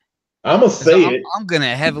say it. I'm gonna say it. I'm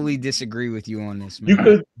gonna heavily disagree with you on this,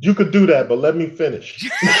 man. You could do that, but let me finish.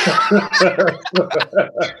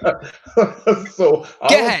 So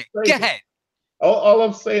go ahead. All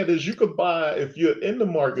I'm saying is you could buy, if you're in the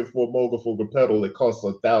market for a Moog pedal, it costs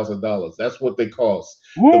 $1,000. That's what they cost.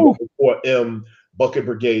 Woo! The 4M Bucket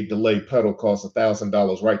Brigade delay pedal costs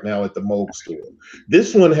 $1,000 right now at the Moog store.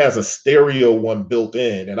 This one has a stereo one built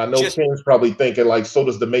in, and I know Ken's probably thinking like, so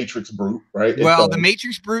does the Matrix Brute, right? Well, the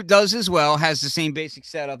Matrix Brute does as well. Has the same basic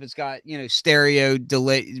setup. It's got, you know, stereo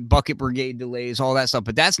delay, Bucket Brigade delays, all that stuff.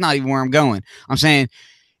 But that's not even where I'm going. I'm saying,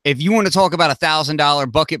 if you want to talk about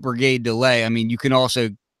 $1,000 Bucket Brigade delay, I mean, you can also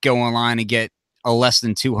go online and get a less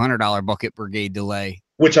than $200 Bucket Brigade delay,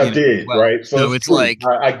 which I did, well. right? So it's true. Like,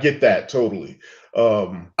 I get that totally.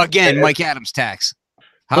 Again, Mike Adams tax.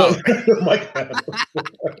 Mike Adams.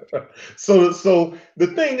 So the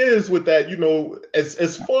thing is with that, you know,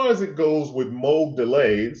 as far as it goes with Moog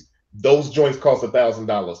delays, those joints cost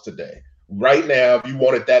 $1,000 today. Right now, if you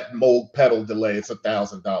wanted that Moog pedal delay, it's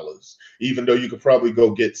 $1,000. Even though you could probably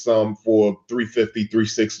go get some for $350,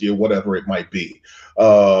 $360, or whatever it might be.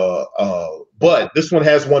 But this one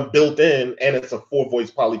has one built in, and it's a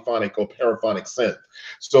 4-voice polyphonic or paraphonic synth.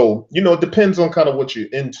 So, you know, it depends on kind of what you're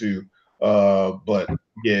into. But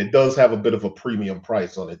yeah, it does have a bit of a premium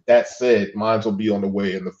price on it. That said, mine will be on the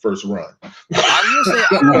way in the first run. I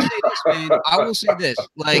will say this, man. I will say this.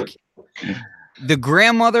 Like, the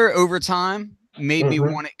grandmother over time made me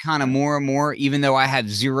want it kind of more and more, even though I have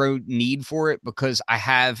zero need for it because I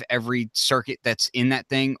have every circuit that's in that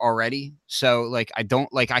thing already. So like, I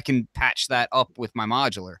can patch that up with my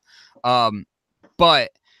modular.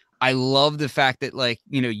 But I love the fact that, like,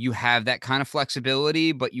 you know, you have that kind of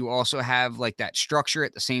flexibility, but you also have like that structure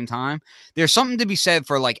at the same time. There's something to be said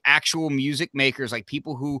for like actual music makers, like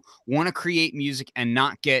people who want to create music and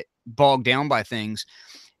not get bogged down by things.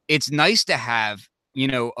 It's nice to have, you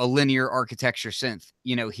know, a linear architecture synth,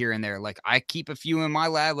 you know, here and there. Like, I keep a few in my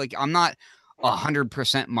lab. Like, I'm not 100%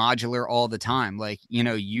 modular all the time. Like, you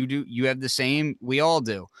know, you have the same, we all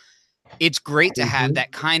do. It's great to have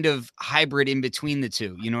that kind of hybrid in between the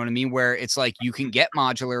two. You know what I mean? Where it's like, you can get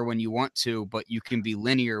modular when you want to, but you can be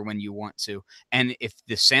linear when you want to. And if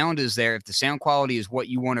the sound is there, if the sound quality is what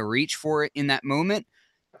you want to reach for it in that moment,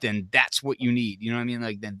 then that's what you need. You know what I mean?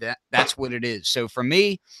 Like, then that's what it is. So for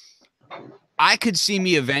me, I could see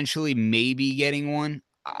me eventually maybe getting one,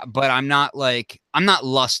 but I'm not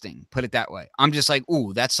lusting, put it that way. I'm just like,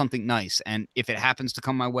 ooh, that's something nice. And if it happens to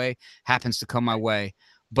come my way, happens to come my way.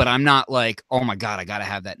 But I'm not like, oh my God, I got to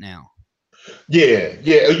have that now. Yeah.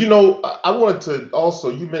 You know, I wanted to also,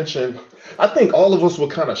 you mentioned, I think all of us were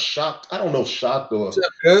kind of shocked. I don't know, shocked or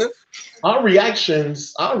our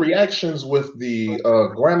reactions with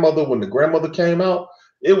the grandmother, when the grandmother came out,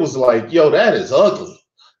 it was like, yo, that is ugly.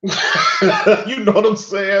 You know what I'm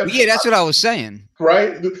saying? Yeah, that's what I was saying.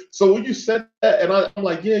 Right. So when you said that, and I'm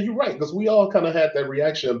like, yeah, you're right, because we all kind of had that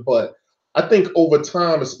reaction. But I think over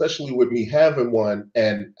time, especially with me having one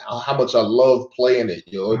and how much I love playing it,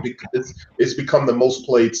 you know, it's become the most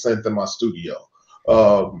played synth in my studio.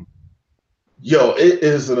 Yo, it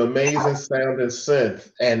is an amazing sounding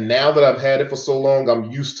synth. And now that I've had it for so long,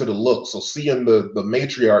 I'm used to the look. So seeing the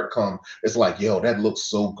matriarch come, it's like, yo, that looks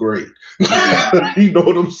so great. You know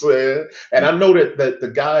what I'm saying? And I know that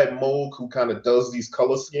the guy at Moog who kind of does these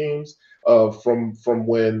color schemes, from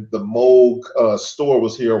when the Moog store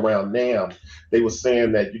was here around NAMM, they were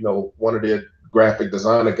saying that, you know, one of their graphic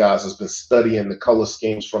designer guys has been studying the color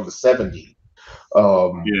schemes from the 70s.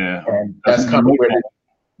 And that's kind of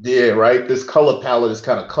where right. This color palette is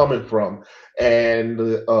kind of coming from, and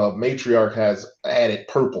the matriarch has added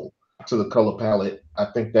purple to the color palette. I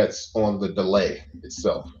think that's on the delay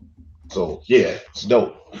itself. So yeah, it's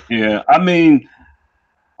dope. Yeah, I mean,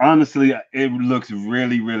 honestly, it looks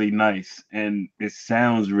really, really nice, and it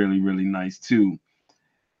sounds really, really nice too.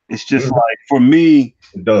 It's just like, for me,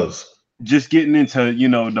 it does. Just getting into, you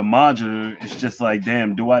know, the modular, it's just like,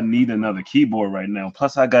 damn, do I need another keyboard right now?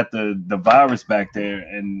 Plus, I got the virus back there,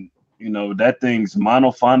 and you know, that thing's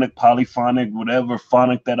monophonic, polyphonic, whatever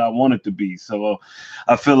phonic that I want it to be. So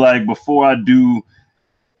I feel like before I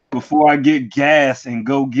get gas and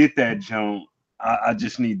go get that junk, I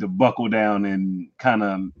just need to buckle down and kind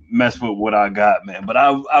of mess with what I got, man. But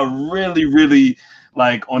I really, really,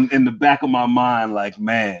 like, in the back of my mind, like,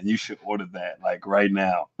 man, you should order that, like, right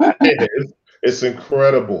now. It's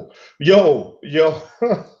incredible. Yo,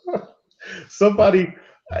 somebody,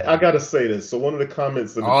 I gotta say this. So one of the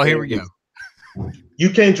comments in the here we go. You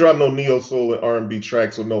can't drop no neo soul and R&B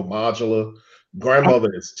tracks with no modular. Grandmother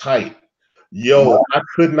is tight. Yo, I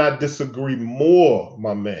could not disagree more,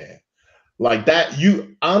 my man. Like that,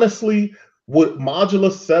 you honestly, with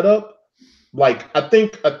modular setup, like I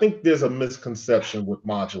think there's a misconception with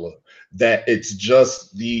modular that it's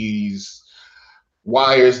just these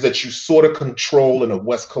wires that you sort of control in a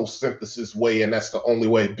West Coast synthesis way, and that's the only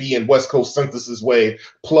way. Be in West Coast synthesis way,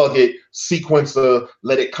 plug it, sequencer,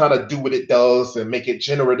 let it kind of do what it does and make it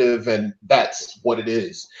generative, and that's what it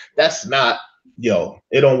is. That's not,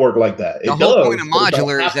 it don't work like that. The whole point of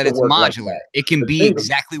modular is that it's modular. Like it can be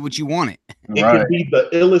exactly what you want it. It could be the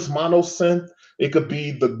illest mono synth. It could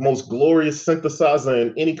be the most glorious synthesizer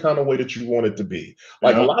in any kind of way that you want it to be.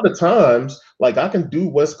 Like a lot of times, like I can do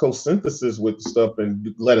West Coast synthesis with stuff and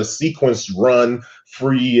let a sequence run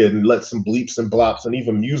free and let some bleeps and blops and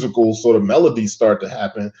even musical sort of melodies start to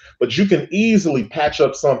happen. But you can easily patch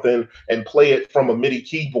up something and play it from a MIDI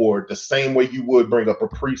keyboard the same way you would bring up a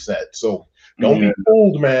preset. So don't be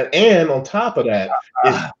fooled, man. And on top of that,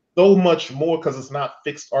 it's so much more because it's not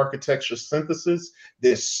fixed architecture synthesis.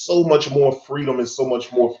 There's so much more freedom and so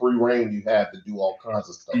much more free reign you have to do all kinds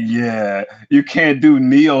of stuff. Yeah, you can't do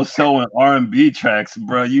neo soul and R&B tracks,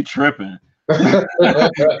 bro. You tripping?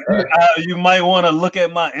 You might want to look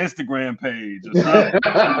at my Instagram page. Or something.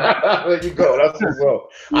 There you go. That's what's up.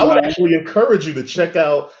 I would actually encourage you to check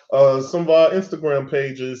out some of our Instagram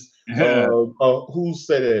pages. Who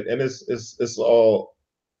said it? And it's all.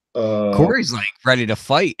 Corey's like ready to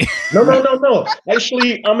fight. No.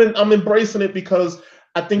 Actually, I'm embracing it because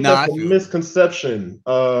I think that's a misconception.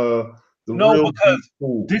 Because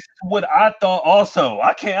this is what I thought. Also,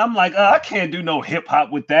 I can't do no hip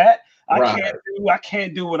hop with that. I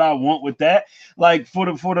can't do what I want with that. Like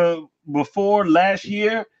before last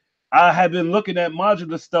year, I have been looking at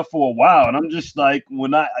modular stuff for a while, and I'm just like,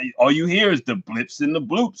 all you hear is the blips and the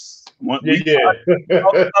bloops.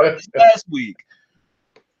 Last week.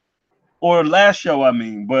 Or last show, I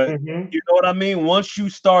mean, but you know what I mean? Once you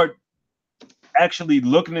start actually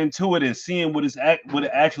looking into it and seeing what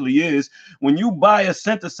it actually is, when you buy a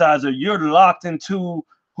synthesizer, you're locked into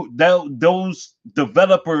those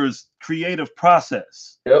developers' creative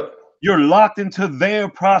process. Yep. You're locked into their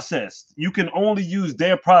process. You can only use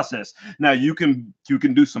their process. Now you can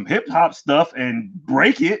do some hip hop stuff and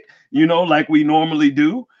break it, like we normally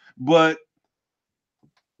do. But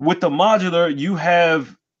with the modular, you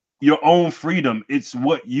have your own freedom. It's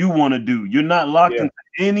what you want to do. You're not locked into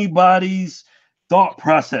anybody's thought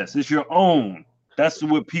process. It's your own. That's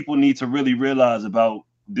what people need to really realize about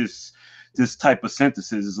this type of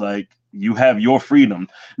synthesis. Is like you have your freedom.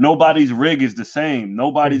 Nobody's rig is the same.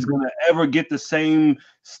 Nobody's gonna ever get the same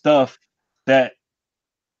stuff that.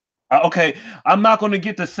 Okay, I'm not going to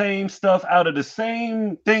get the same stuff out of the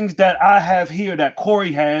same things that I have here that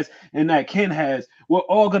Corey has and that Ken has. We're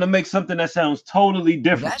all going to make something that sounds totally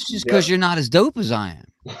different. That's just because you're not as dope as I am.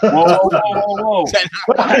 Whoa.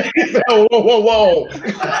 Whoa.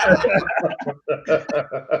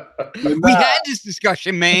 We had this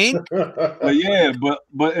discussion, man.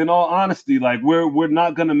 But in all honesty, like we're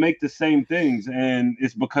not going to make the same things. And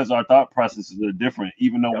it's because our thought processes are different,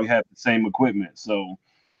 even though we have the same equipment. So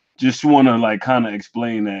just want to like kind of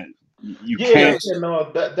explain that you can't.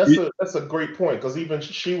 That's a great point, because even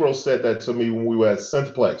Shiro said that to me when we were at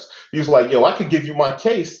Synthplex. He was like, "Yo, I could give you my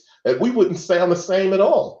case, and we wouldn't sound the same at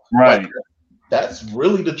all." Right. Like, that's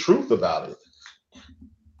really the truth about it.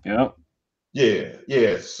 Yeah.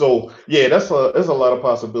 Yeah. So there's a lot of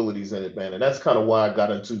possibilities in it, man, and that's kind of why I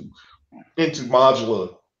got into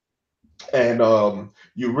modular. And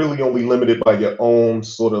you're really only limited by your own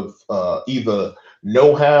sort of either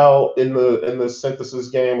know-how in the synthesis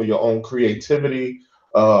game or your own creativity.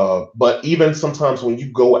 But even sometimes when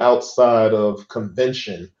you go outside of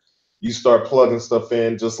convention, you start plugging stuff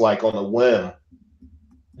in just like on a whim.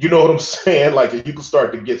 You know what I'm saying? Like you can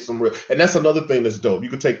start to get some real, and that's another thing that's dope. You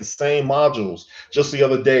can take the same modules. Just the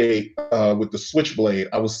other day with the Switchblade,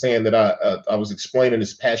 I was saying that I was explaining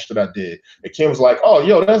this patch that I did, and Kim was like, "Oh,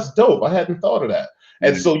 yo, that's dope. I hadn't thought of that."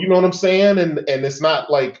 And so, you know what I'm saying? And it's not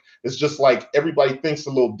like, it's just like everybody thinks a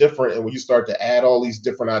little different. And when you start to add all these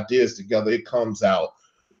different ideas together, it comes out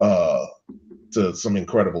to some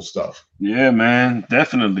incredible stuff. Yeah, man,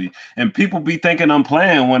 definitely. And people be thinking I'm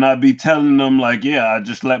playing when I be telling them like, I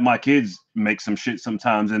just let my kids make some shit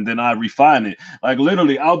sometimes and then I refine it. Like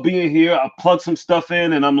literally, I'll be in here, I'll plug some stuff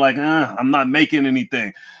in and I'm like, I'm not making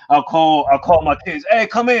anything. I'll call my kids, "Hey,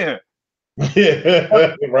 come here."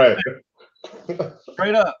 Yeah, right.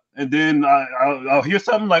 Straight up. And then I'll hear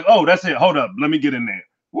something like, "Oh, that's it. Hold up. Let me get in there."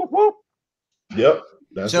 Whoop, whoop. Yep.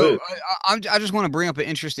 That's so it. I just want to bring up an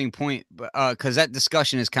interesting point, because that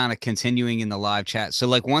discussion is kind of continuing in the live chat. So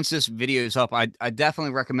like once this video is up, I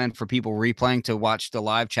definitely recommend for people replaying to watch the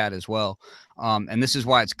live chat as well. And this is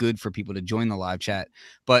why it's good for people to join the live chat.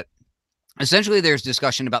 But essentially there's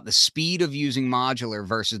discussion about the speed of using modular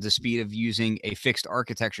versus the speed of using a fixed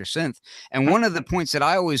architecture synth. And one of the points that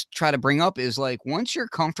I always try to bring up is like, once you're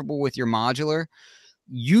comfortable with your modular,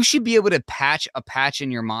 you should be able to patch a patch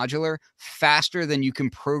in your modular faster than you can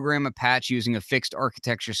program a patch using a fixed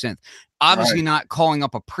architecture synth. Obviously not calling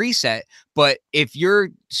up a preset, but if you're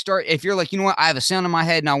like, you know what, I have a sound in my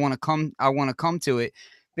head and I want to come to it.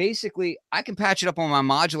 Basically, I can patch it up on my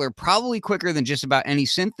modular probably quicker than just about any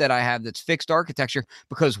synth that I have that's fixed architecture,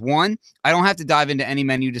 because one, I don't have to dive into any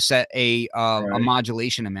menu to set a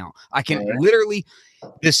modulation amount. I can literally,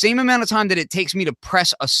 the same amount of time that it takes me to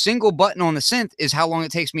press a single button on the synth is how long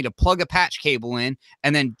it takes me to plug a patch cable in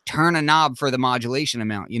and then turn a knob for the modulation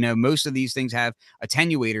amount. You know, most of these things have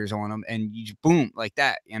attenuators on them and you just boom like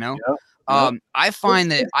that, you know? Yep. I find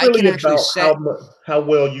that I can actually set how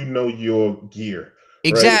well you know your gear.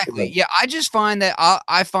 Exactly. Right? Yeah. I just find that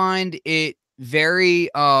I find it very,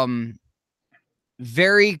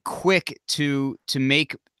 very quick to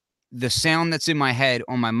make the sound that's in my head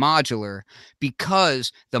on my modular,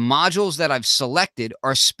 because the modules that I've selected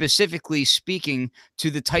are specifically speaking to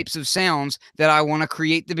the types of sounds that I want to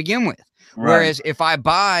create to begin with. Whereas if I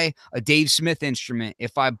buy a Dave Smith instrument,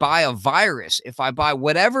 if I buy a Virus, if I buy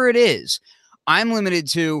whatever it is, I'm limited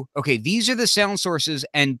to, okay, these are the sound sources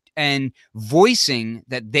and voicing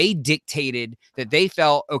that they dictated, that they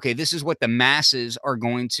felt, okay, this is what the masses are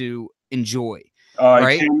going to enjoy.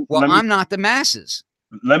 Right. Well, I'm not the masses.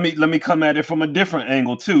 Let me come at it from a different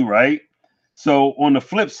angle too, right? So on the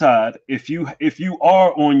flip side, if you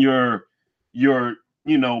are on your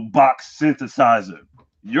box synthesizer,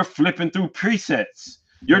 you're flipping through presets.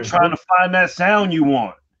 You're trying to find that sound you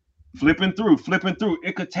want. Flipping through.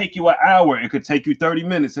 It could take you an hour. It could take you 30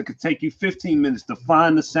 minutes. It could take you 15 minutes to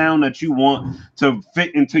find the sound that you want to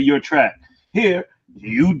fit into your track. Here,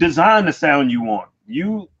 you design the sound you want.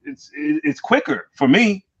 It's quicker for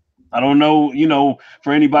me. I don't know,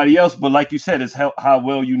 for anybody else, but like you said, it's how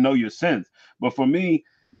well you know your synth. But for me,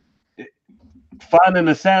 finding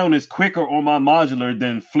the sound is quicker on my modular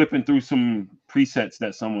than flipping through some presets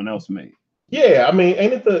that someone else made. Yeah, I mean,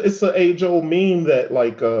 it's an age-old meme that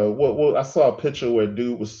like I saw a picture where a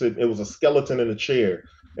dude was sitting, it was a skeleton in a chair,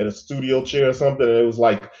 in a studio chair or something, and it was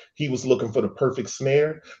like he was looking for the perfect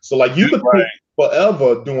snare. So like you could take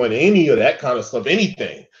forever doing any of that kind of stuff,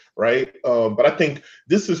 anything, right? But I think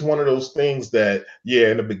this is one of those things that,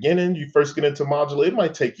 in the beginning, you first get into modular, it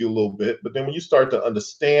might take you a little bit, but then when you start to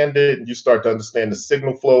understand it, and you start to understand the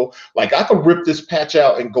signal flow, like I can rip this patch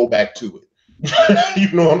out and go back to it. You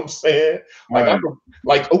know what I'm saying?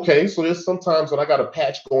 Like, okay, so there's sometimes when I got a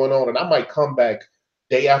patch going on and I might come back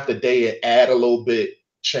day after day and add a little bit,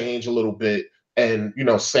 change a little bit, and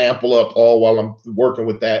sample up all while I'm working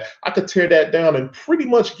with that. I could tear that down and pretty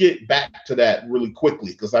much get back to that really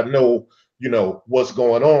quickly because I know what's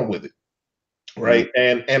going on with it, right?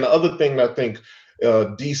 And the other thing I think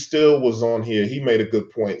D Still was on here, he made a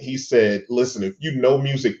good point. He said, listen, if you know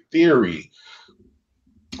music theory,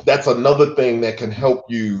 that's another thing that can help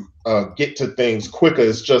you get to things quicker.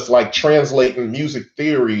 It's just like translating music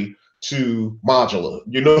theory to modular.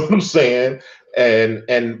 You know what I'm saying?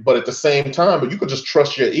 But at the same time, you could just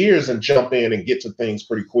trust your ears and jump in and get to things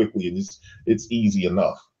pretty quickly, and it's easy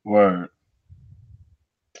enough. Word.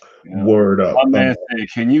 Yeah. Word up. My man said,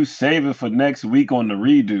 can you save it for next week on the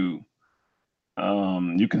redo?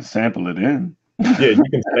 You can sample it in. Yeah, you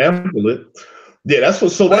can sample it. Yeah, that's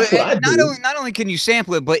what I do. Not only can you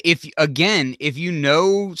sample it, but if you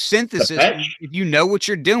know synthesis, if you know what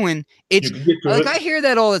you're doing, it's like I hear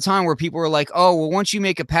that all the time where people are like, oh, well, once you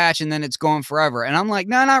make a patch and then it's gone forever. And I'm like,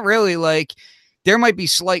 no, not really. Like there might be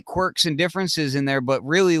slight quirks and differences in there, but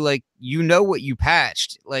really like, what you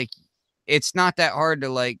patched. Like it's not that hard to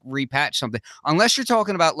like repatch something unless you're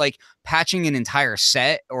talking about like patching an entire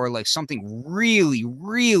set or like something really,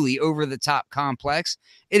 really over the top complex.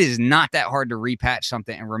 It is not that hard to repatch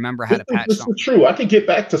something and remember how to patch something. This is true. I can get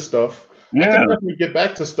back to stuff. Yeah. I can definitely get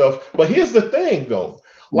back to stuff. But here's the thing though.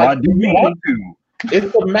 Like, why do you want to?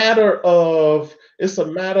 It's a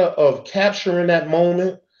matter of capturing that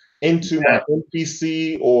moment into my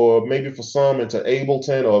MPC, or maybe for some into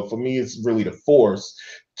Ableton, or for me it's really the Force.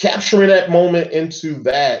 Capturing that moment into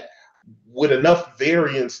that with enough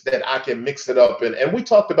variance that I can mix it up. And we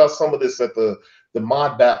talked about some of this at the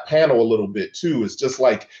ModBap panel a little bit too. It's just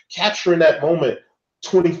like capturing that moment,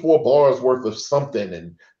 24 bars worth of something,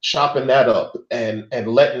 and chopping that up and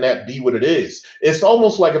letting that be what it is. It's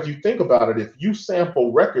almost like, if you think about it, if you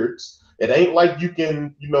sample records, it ain't like you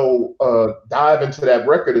can, dive into that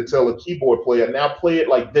record and tell a keyboard player, now play it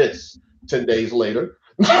like this 10 days later.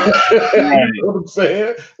 You know what I'm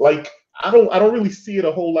saying? Like, I don't really see it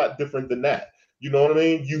a whole lot different than that. You know what I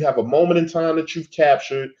mean? You have a moment in time that you've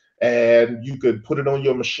captured, and you could put it on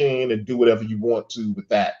your machine and do whatever you want to with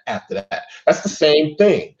that after that. That's the same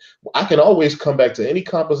thing. I can always come back to any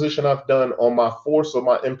composition I've done on my Force or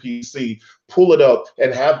my MPC, pull it up,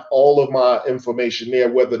 and have all of my information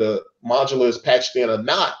there, whether the modular is patched in or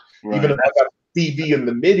not. Right. Even if I got CV and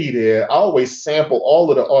the MIDI there, I always sample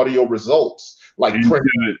all of the audio results, like print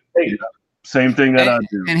it. Same thing that I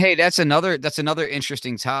do. And hey, that's another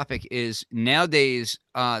interesting topic is nowadays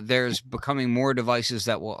there's becoming more devices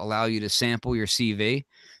that will allow you to sample your CV.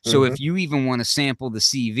 So if you even want to sample the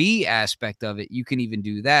CV aspect of it, you can even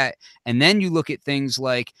do that. And then you look at things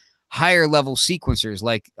like higher level sequencers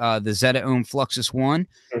like the Zeta Ohm Fluxus One.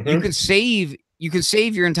 You can save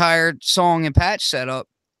your entire song and patch setup.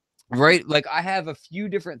 Right. Like I have a few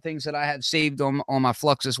different things that I have saved on my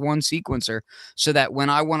Fluxus One sequencer so that when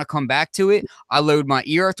I want to come back to it, I load my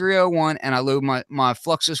ER301 and I load my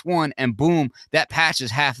Fluxus One and boom, that patch is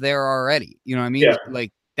half there already. You know what I mean? Yeah.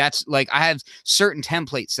 Like that's like I have certain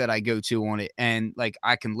templates that I go to on it and like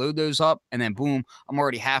I can load those up and then boom, I'm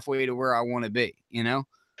already halfway to where I want to be, you know?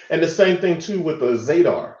 And the same thing too with the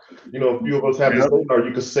Zadar. You know, a few of us have the Zadar,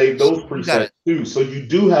 you can save those presets too. So you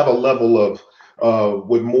do have a level of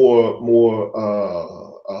with more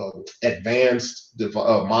advanced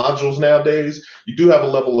modules nowadays, you do have a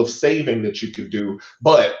level of saving that you could do.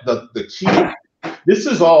 But the key, this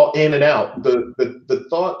is all in and out. The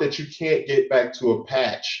thought that you can't get back to a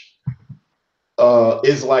patch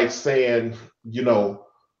is like saying, you know,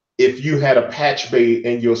 if you had a patch bay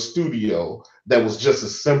in your studio that was just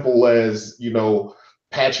as simple as, you know,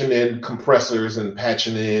 patching in compressors and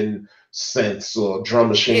patching in synths or drum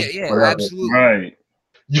machines. Yeah, absolutely. Right.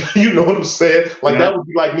 You know what I'm saying? Like that would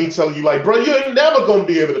be like me telling you, like, bro, you ain't never gonna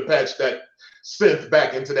be able to patch that synth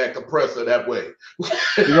back into that compressor that way.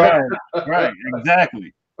 Right,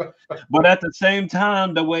 exactly. But at the same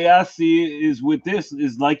time, the way I see it is with this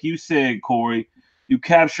is like you said, Corey, you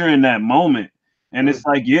capture in that moment. And it's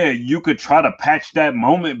like, yeah, you could try to patch that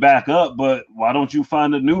moment back up, but why don't you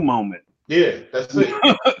find a new moment? Yeah, that's it.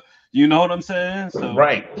 You know what I'm saying? So.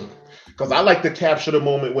 Right. Because I like to capture the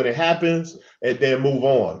moment when it happens and then move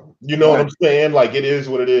on. You know what I'm saying? Like it is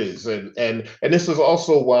what it is. And this is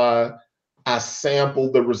also why I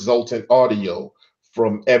sample the resultant audio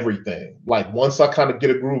from everything. Like once I kind of get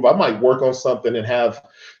a groove, I might work on something and have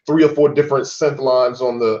 3 or 4 different synth lines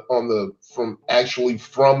from the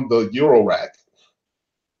Eurorack.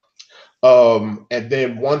 And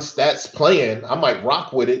then once that's playing, I might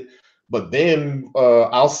rock with it, but then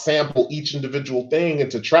I'll sample each individual thing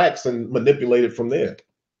into tracks and manipulate it from there.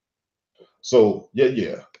 So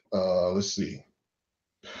yeah. Let's see.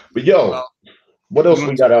 But yo, what else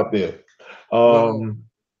we got out there?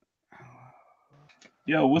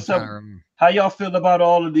 Yo, what's up? How y'all feel about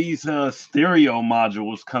all of these stereo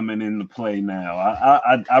modules coming into play now?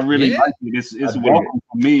 I really like it. It's welcome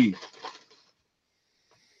for me.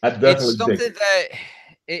 It's something that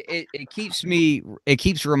it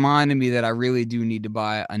keeps reminding me that I really do need to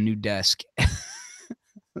buy a new desk.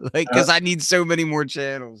 Like because I need so many more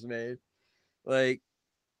channels, man. Like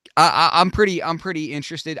I'm pretty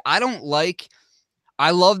interested. I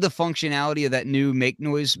love the functionality of that new Make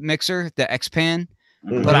Noise mixer, the XPan,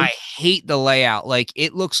 but I hate the layout. Like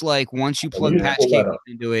it looks like once you plug patch cables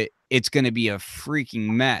into it, it's gonna be a freaking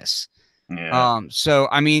mess. Yeah. So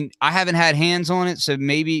I mean, I haven't had hands on it, so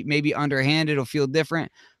maybe underhand it'll feel different.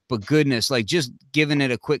 But goodness, like just giving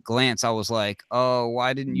it a quick glance, I was like, oh,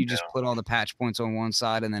 why didn't you just put all the patch points on one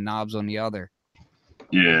side and the knobs on the other?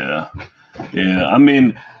 Yeah. I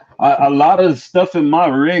mean, a lot of stuff in my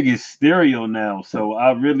rig is stereo now, so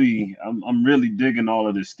I'm really digging all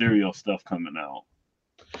of this stereo stuff coming out.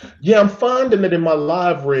 Yeah, I'm finding that in my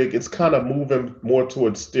live rig, it's kind of moving more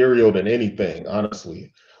towards stereo than anything,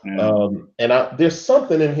 honestly. Yeah. And there's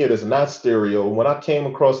something in here that's not stereo. When I came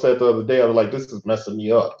across that the other day, I was like, this is messing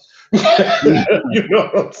me up. You know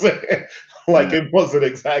what I'm saying? Like it wasn't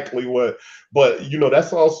exactly what, but you know,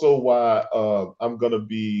 that's also why I'm gonna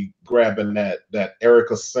be grabbing that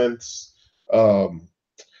Erica Sense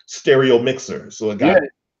stereo mixer. So it got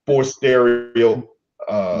 4 stereo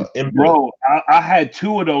bro, I had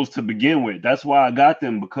 2 of those to begin with. That's why I got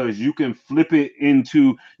them, because you can flip it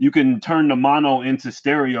into, you can turn the mono into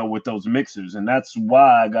stereo with those mixers, and that's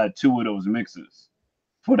why I got 2 of those mixers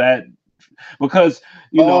for that, because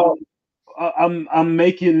you know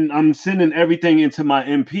I'm sending everything into my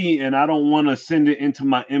MP, and I don't want to send it into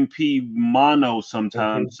my MP mono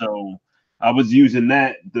sometimes. So I was using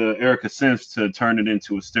the Erica Sense to turn it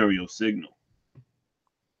into a stereo signal.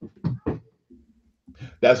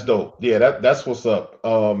 That's dope. Yeah, that's what's up.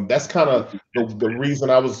 That's kind of the reason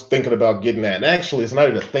I was thinking about getting that. And actually, it's not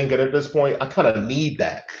even thinking at this point. I kind of need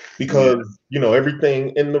that Yeah. because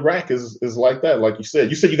everything in the rack is like that. Like you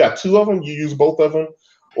said, you got two of them. You use both of them,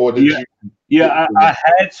 or did Yeah. you? Yeah, I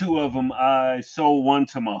had two of them. I sold one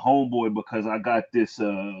to my homeboy because I got this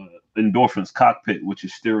Endorphins cockpit, which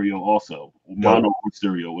is stereo also, mono or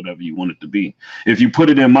stereo, whatever you want it to be. If you put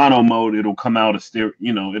it in mono mode, it'll come out a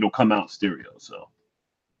stereo. It'll come out stereo. So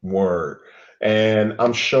Word. And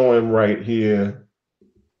I'm showing right here.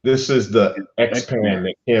 This is the X-Pan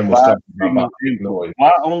that Ken was five talking about noise.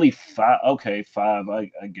 Why only five? Okay, five. I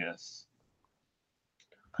guess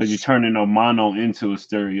because you're turning a mono into a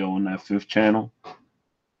stereo on that fifth channel.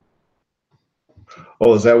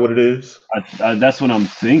 Oh, is that what it is? That's what I'm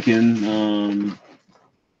thinking.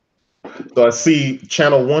 So I see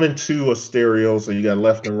channel 1 and 2 are stereo, so you got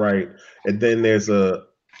left and right, and then there's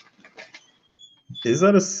is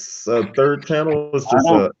that a third channel? It's just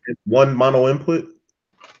one mono input.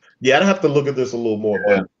 Yeah, I'd have to look at this a little more,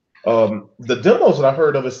 but the demos that I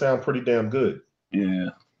heard of it sound pretty damn good. Yeah.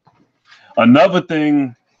 Another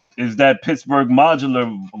thing is that Pittsburgh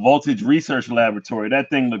Modular Voltage Research Laboratory. That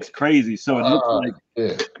thing looks crazy. So it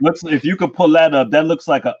looks like if you could pull that up, that looks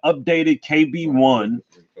like an updated KB1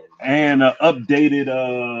 and an updated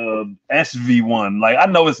SV1. Like I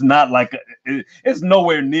know it's not like it's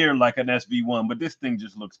nowhere near like an SV1, but this thing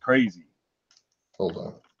just looks crazy. Hold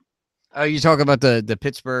on. Oh, you talking about the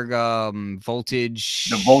Pittsburgh voltage?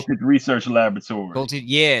 The Voltage Research Laboratory. Voltage,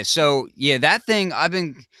 yeah. So yeah, that thing I've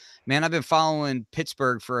been following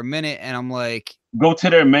Pittsburgh for a minute, and I'm like, go to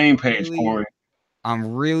their main page, Corey. I'm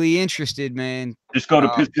really interested, man. Just go to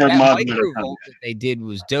Pittsburgh Modular. Microvolt that they did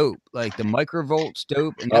was dope. Like the microvolt's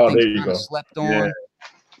dope, and that thing's kind of slept on.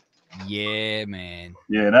 Yeah, man.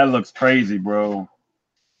 Yeah, that looks crazy, bro.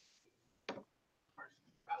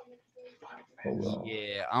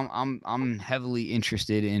 Yeah, I'm heavily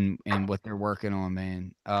interested in what they're working on,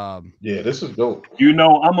 man. Yeah, this is dope.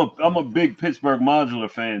 I'm a big Pittsburgh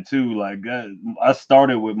Modular fan too. Like I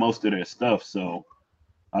started with most of their stuff, so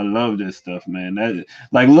I love this stuff, man.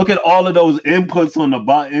 Like look at all of those inputs on the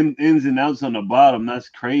bottom, ins and outs on the bottom. That's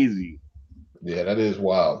crazy. Yeah, that is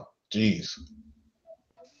wild. Jeez.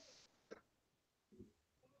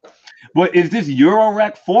 But is this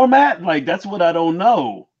Eurorack format? Like that's what I don't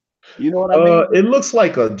know. You know what I mean? It looks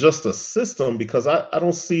like just a system because I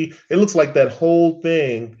don't see. It looks like that whole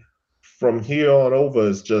thing from here on over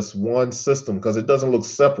is just one system because it doesn't look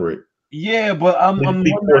separate. Yeah, but I'm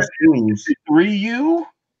wondering, 3U.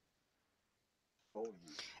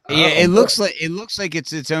 Yeah, it looks like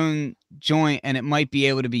it's its own joint, and it might be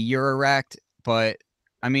able to be Euroracked. But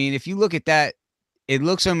I mean, if you look at that, it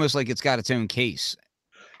looks almost like it's got its own case.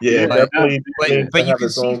 Yeah, definitely. But you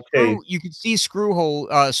can see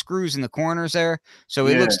screws in the corners there. So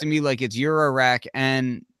it looks to me like it's Eurorack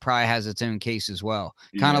and probably has its own case as well.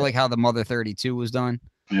 Kind of like how the Mother 32 was done.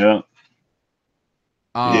 Yeah.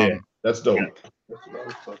 Yeah, that's dope.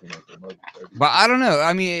 But I don't know.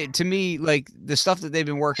 I mean, to me, like the stuff that they've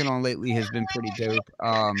been working on lately has been pretty dope.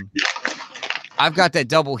 I've got that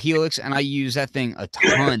double helix, and I use that thing a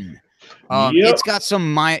ton. It's got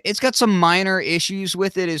some minor issues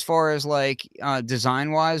with it as far as like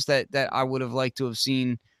design wise that I would have liked to have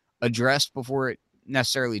seen addressed before it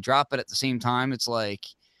necessarily dropped. But at the same time, it's like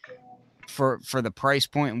for the price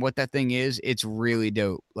point and what that thing is, it's really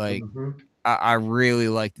dope. Like I really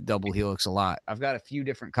like the double helix a lot. I've got a few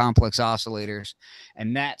different complex oscillators,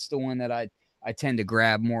 and that's the one that I tend to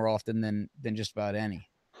grab more often than just about any.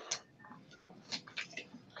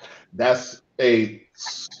 That's a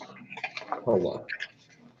hold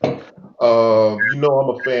on. I'm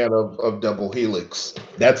a fan of double helix.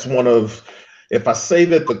 That's one of, if I say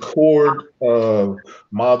that the Chord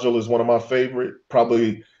module is one of my favorite,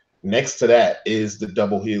 probably next to that is the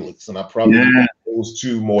double helix, and I probably like those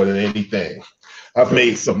two more than anything. I've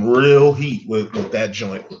made some real heat with that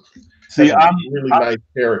joint. See, I'm really nice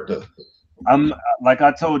character. I'm like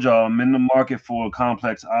I told y'all, I'm in the market for a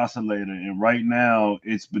complex oscillator, and right now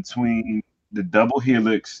it's between the double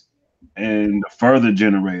helix and the further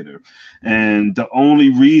generator. And the only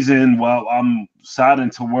reason why I'm siding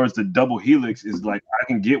towards the double helix is like I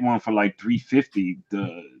can get one for like $350.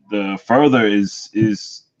 The further is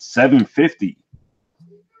 $750.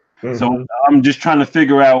 So I'm just trying to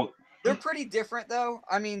figure out. They're pretty different though.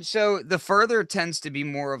 I mean, so the further tends to be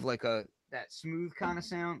more of like that smooth kind of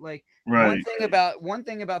sound. Like one thing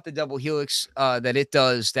about the double helix that it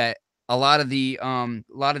does that a lot of the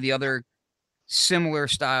other similar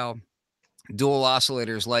style dual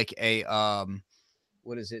oscillators like a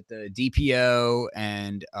what is it, the DPO,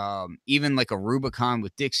 and even like a Rubicon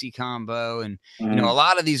with Dixie combo, and you know, a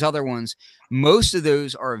lot of these other ones. Most of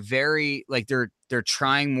those are very like they're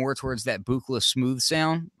trying more towards that Buchla smooth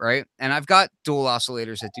sound, right? And I've got dual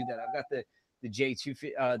oscillators that do that. I've got the the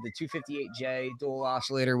 258J dual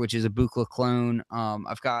oscillator, which is a Buchla clone.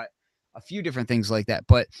 I've got a few different things like that,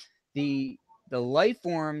 but the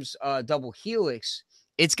Lifeforms double helix,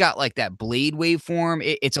 it's got like that blade waveform.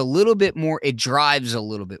 It's a little bit more, it drives a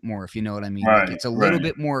little bit more, if you know what I mean. Right, like it's a little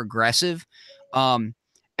bit more aggressive. And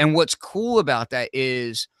what's cool about that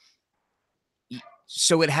is,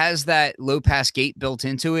 so it has that low pass gate built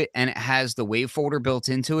into it, and it has the wave folder built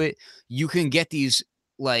into it. You can get these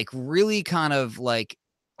like really kind of like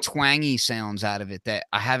twangy sounds out of it that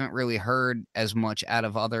I haven't really heard as much out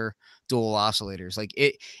of other dual oscillators. Like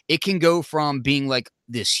it can go from being like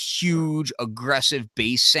this huge aggressive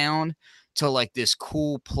bass sound to like this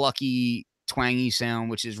cool plucky twangy sound,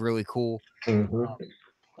 which is really cool.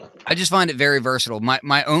 I just find it very versatile.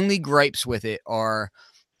 My only gripes with it are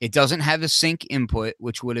it doesn't have a sync input,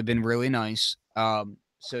 which would have been really nice.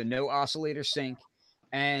 So no oscillator sync,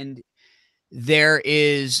 and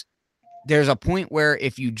there's a point where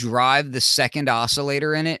if you drive the second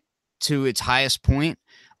oscillator in it to its highest point,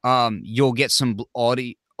 you'll get some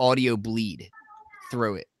audio bleed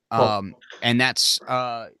through it. And that's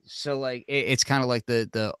so like it's kind of like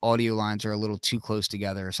the audio lines are a little too close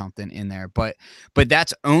together or something in there, but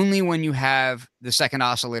that's only when you have the second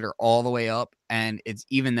oscillator all the way up, and it's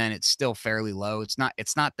even then it's still fairly low. It's not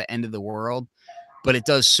the end of the world, but it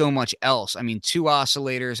does so much else. I mean, 2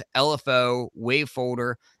 oscillators, LFO, wave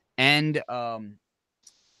folder, and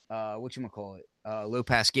whatchamacallit, low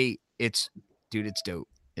pass gate. It's dope.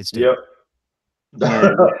 It's dope. Yep.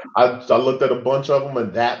 I looked at a bunch of them,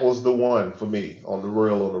 and that was the one for me on the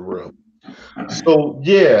real. So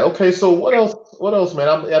yeah, okay. So what else, man?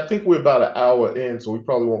 I think we're about an hour in, so we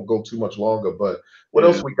probably won't go too much longer. But what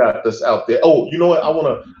else we got that's out there? Oh, you know what? I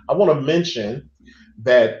wanna mention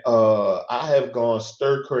that I have gone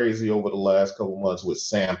stir crazy over the last couple months with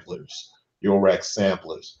samplers, Eurorack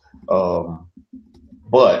samplers.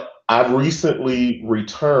 But I've recently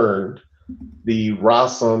returned the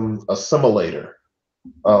Rossum assimilator.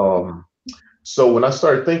 So when I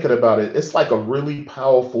started thinking about it, it's like a really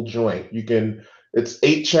powerful joint. It's an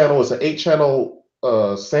 8-channel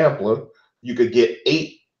sampler. You could get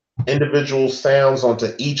 8 individual sounds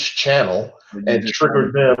onto each channel and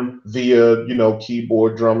trigger them via,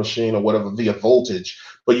 keyboard, drum machine, or whatever, via voltage.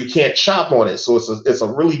 But you can't chop on it. So it's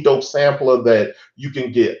a really dope sampler that you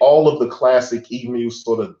can get all of the classic EMU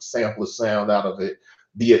sort of sampler sound out of it,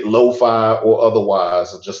 be it lo-fi or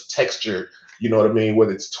otherwise, or just textured. You know what I mean?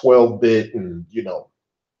 Whether it's 12-bit and,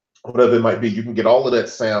 whatever it might be, you can get all of that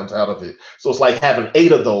sound out of it. So it's like having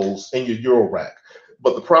 8 of those in your Eurorack.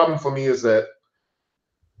 But the problem for me is that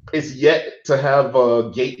it's yet to have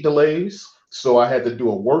gate delays. So I had to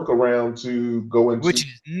do a workaround to go into— Which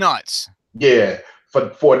is nuts. Yeah, for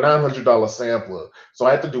a $900 sampler. So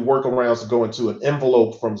I had to do workarounds to go into an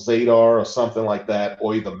envelope from Zadar or something like that,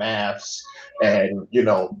 or either Maths, and,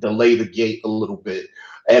 delay the gate a little bit.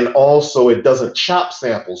 And also it doesn't chop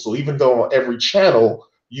samples. So even though on every channel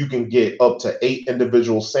you can get up to 8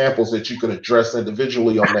 individual samples that you can address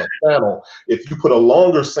individually on that channel, if you put a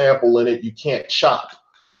longer sample in it, you can't chop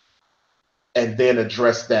and then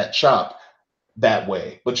address that chop that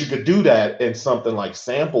way. But you could do that in something like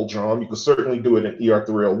Sample Drum. You could certainly do it in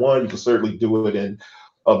ER301. You could certainly do it in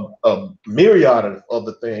a myriad of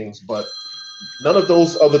other things, but none of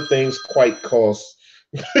those other things quite cost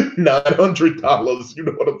 $900. You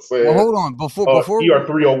know what I'm saying? Well, hold on. Before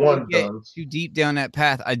ER301 we get does. too deep down that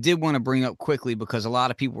path, I did want to bring up quickly, because a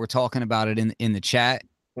lot of people were talking about it in the chat,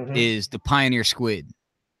 is the Pioneer Squid.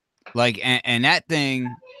 Like, and that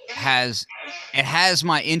thing has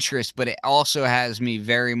my interest, but it also has me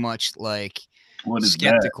very much like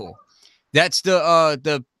skeptical. That's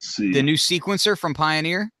the new sequencer from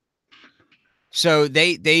Pioneer. So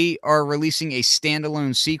they are releasing a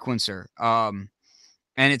standalone sequencer.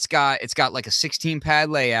 And it's got like a 16 pad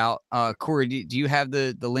layout. Corey, do you have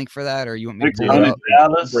the link for that, or you want me to pull it up?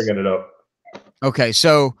 Bringing it up. Okay,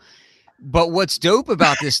 so, but what's dope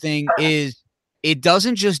about this thing is it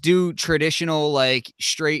doesn't just do traditional, like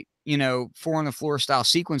straight, 4 on the floor style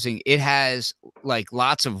sequencing. It has like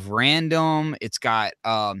lots of random. It's got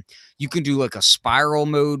you can do like a spiral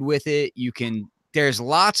mode with it. There's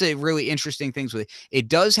lots of really interesting things with it. It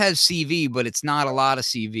does have CV, but it's not a lot of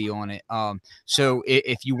CV on it. So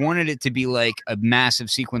if you wanted it to be like a massive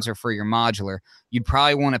sequencer for your modular, you'd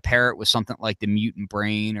probably want to pair it with something like the Mutant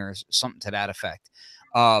Brain or something to that effect.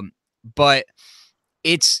 But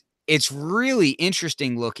it's it's really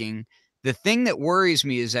interesting looking. The thing that worries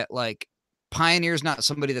me is that like Pioneer's not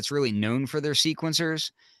somebody that's really known for their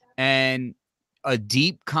sequencers, and a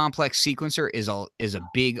deep complex sequencer is a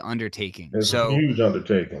big undertaking. It's a So huge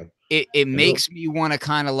undertaking. it makes me want to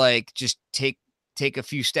kind of like just take a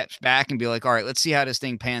few steps back and be like, all right, let's see how this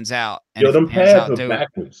thing pans out. And Yo, if it them pans pads out are dope,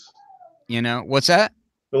 backwards. you know, what's that?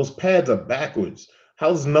 Those pads are backwards.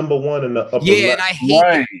 How's number one in the upper Yeah, left? and I hate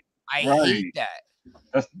Right, that. I right. hate that.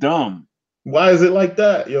 That's dumb. Why is it like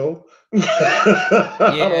that, yo?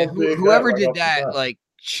 Yeah, whoever did off the that, bat. like,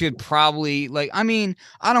 should probably like. I mean,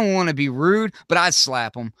 I don't want to be rude, but I'd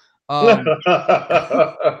slap them. Yeah,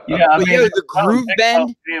 I But mean, yo, the groove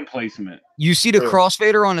bend. hand placement. You see the Yeah.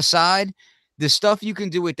 crossfader on the side. The stuff you can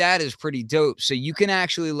do with that is pretty dope. So you can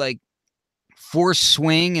actually like force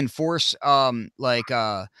swing and force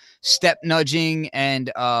step nudging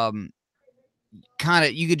and kind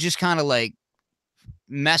of you could just kind of like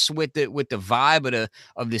mess with the vibe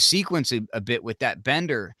of the sequence a bit with that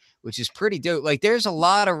bender, which is pretty dope. Like there's a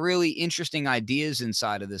lot of really interesting ideas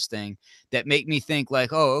inside of this thing that make me think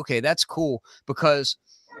like, oh, okay, that's cool. Because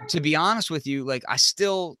to be honest with you, like I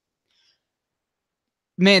still,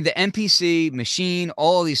 man, the MPC machine,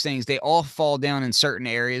 all these things, they all fall down in certain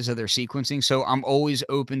areas of their sequencing. So I'm always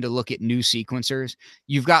open to look at new sequencers.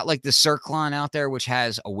 You've got like the Circlon out there, which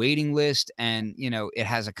has a waiting list, and you know, it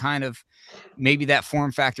has a kind of, maybe that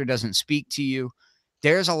form factor doesn't speak to you.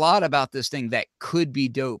 There's a lot about this thing that could be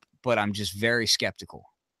dope, but I'm just very skeptical.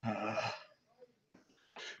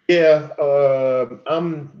 Yeah,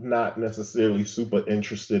 I'm not necessarily super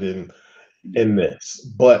interested in this,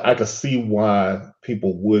 but I can see why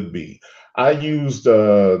people would be. I used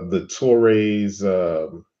the Torres.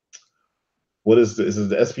 What is this? Is it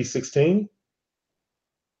the SP16?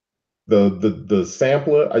 The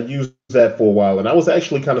sampler. I used that for a while, and I was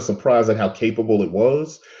actually kind of surprised at how capable it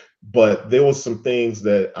was. But there was some things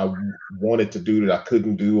that I wanted to do that I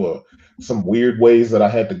couldn't do, or some weird ways that I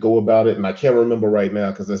had to go about it, and I can't remember right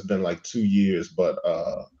now because it's been like 2 years. But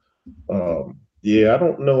yeah, I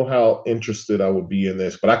don't know how interested I would be in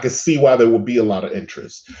this, but I could see why there would be a lot of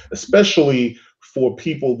interest, especially for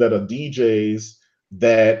people that are DJs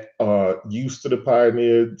that are used to the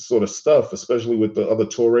Pioneer sort of stuff, especially with the other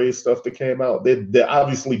Torres stuff that came out. They're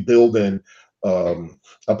obviously building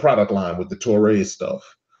a product line with the Torres stuff.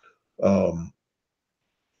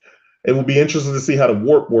 It will be interesting to see how the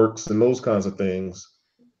warp works and those kinds of things.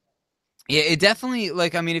 Yeah, it definitely,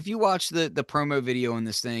 like, I mean, if you watch the promo video in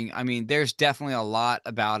this thing, I mean, there's definitely a lot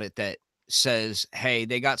about it that says, hey,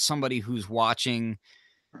 they got somebody who's watching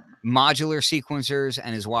modular sequencers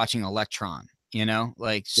and is watching Electron, you know,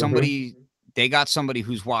 like somebody, they got somebody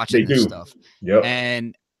who's watching this stuff. Yep.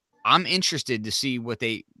 And I'm interested to see what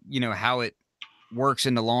they, you know, how it works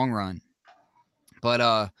in the long run.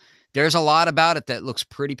 But there's a lot about it that looks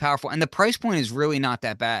pretty powerful. And the price point is really not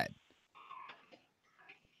that bad.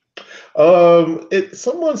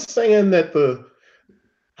 Someone's saying that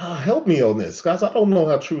help me on this, guys. I don't know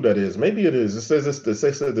how true that is. Maybe it is. It says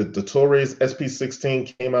that the Torres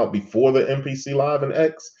SP16 came out before the MPC Live and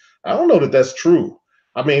X. I don't know that that's true.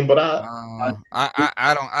 I mean, but I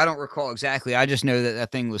don't recall exactly. I just know that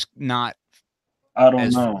that thing was not. I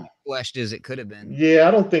don't know. Fleshed as it could have been. Yeah,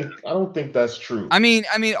 I don't think that's true. I mean,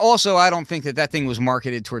 also, I don't think that thing was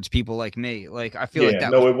marketed towards people like me. Like, I feel like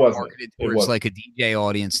that it wasn't marketed towards like a DJ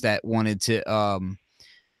audience that wanted to,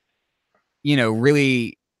 you know,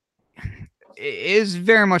 really is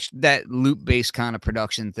very much that loop based kind of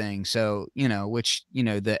production thing. So, you know, which, you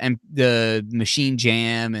know, the Machine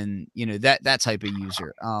Jam and, you know, that type of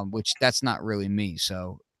user, which that's not really me.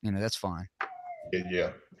 So, you know, that's fine. Yeah.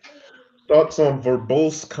 Thoughts on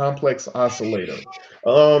Verbose complex oscillator?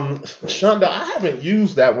 Shonda, I haven't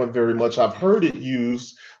used that one very much. I've heard it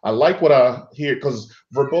used. I like what I hear because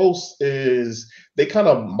Verbose they kind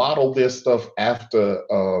of model their stuff after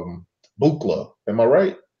Buchla. Am I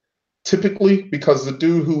right? Typically, because the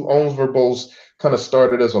dude who owns Verbose kind of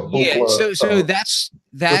started as a Buchla. Yeah, so that's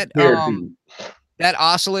that that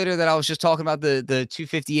oscillator that I was just talking about, the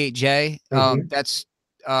 258J. That's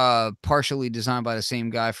partially designed by the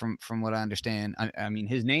same guy from what I understand. I mean,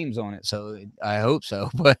 his name's on it, so I hope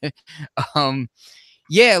so. But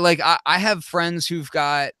yeah, like I have friends who've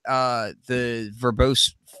got the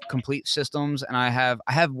Verbose complete systems, and I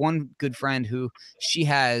have one good friend who she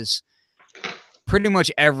has pretty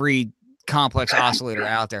much every complex oscillator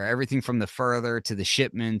out there. Everything from the Further to the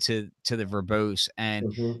Shipman to the Verbose.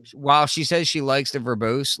 And while she says she likes the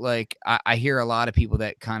Verbose, like I hear a lot of people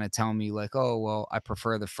that kind of tell me like, oh, well, I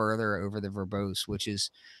prefer the Further over the Verbose, which is,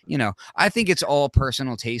 you know, I think it's all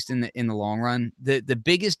personal taste in the long run. The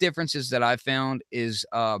biggest differences that I've found is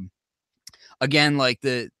again, like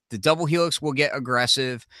the double helix will get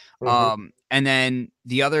aggressive. And then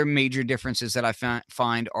the other major differences that I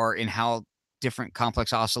find are in how different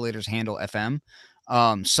complex oscillators handle FM.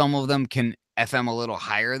 Some of them can FM a little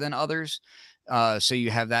higher than others. So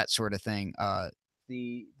you have that sort of thing.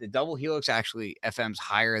 The double helix actually FM's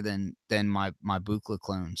higher than my Buchla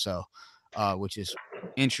clone. So, which is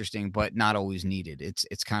interesting, but not always needed.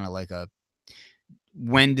 It's kind of like a,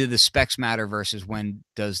 when do the specs matter versus when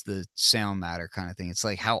does the sound matter kind of thing. It's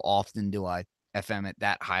like, how often do I FM at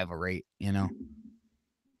that high of a rate, you know?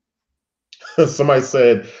 Somebody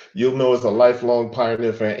said, you'll know it's a lifelong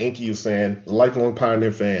Pioneer fan. Inky is saying, lifelong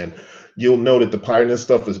Pioneer fan. You'll know that the Pioneer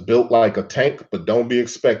stuff is built like a tank, but don't be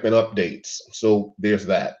expecting updates. So there's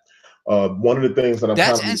that. One of the things that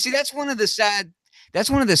that's one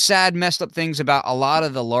of the sad, messed up things about a lot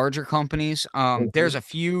of the larger companies. There's a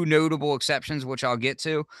few notable exceptions, which I'll get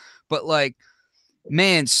to, but like,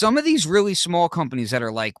 man, some of these really small companies that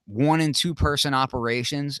are like 1 and 2 person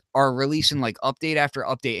operations are releasing like update after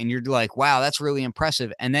update. And you're like, wow, that's really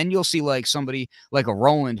impressive. And then you'll see like somebody like a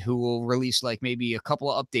Roland who will release like maybe a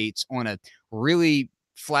couple of updates on a really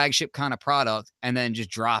flagship kind of product and then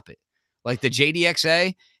just drop it. Like the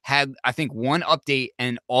JDXA had, I think, 1 update,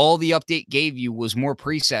 and all the update gave you was more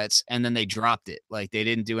presets, and then they dropped it. Like they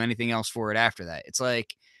didn't do anything else for it after that. It's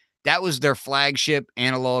like, that was their flagship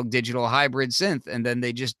analog digital hybrid synth, and then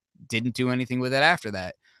they just didn't do anything with it after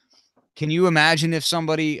that. Can you imagine if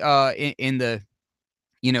somebody in the,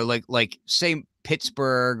 you know, like say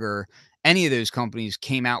Pittsburgh or any of those companies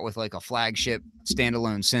came out with like a flagship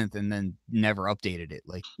standalone synth and then never updated it?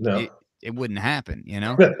 Like, no. It wouldn't happen, you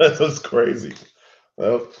know? That's crazy.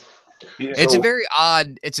 Well, yeah. It's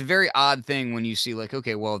a very odd thing when you see like,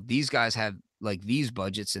 okay, well, these guys have like these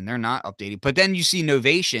budgets and they're not updating. But then you see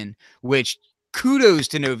Novation, which kudos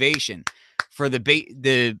to Novation for the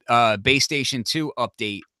Base Station 2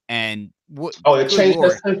 update. And what? Oh, it changed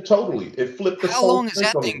that thing totally. It flipped the How long has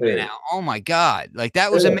that thing been out? Oh my God. Like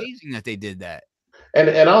that was amazing that they did that.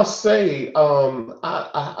 And I'll say,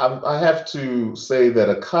 I have to say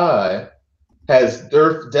that Akai has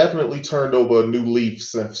definitely turned over a new leaf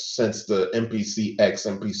since the MPC X,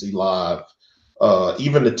 MPC Live,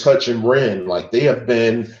 even the Touch and Ren. Like they have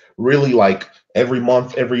been really like every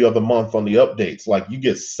month, every other month on the updates. Like you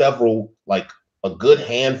get several, like a good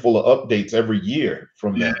handful of updates every year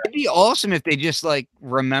from them. It'd be awesome if they just like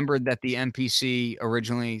remembered that the MPC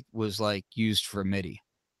originally was like used for MIDI.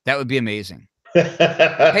 That would be amazing.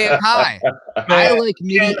 Hey, hi. I like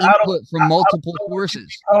MIDI input from multiple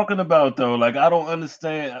sources. Talking about though, like I don't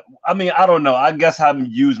understand. I mean, I don't know. I guess I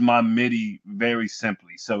use my MIDI very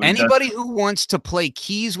simply. So anybody who wants to play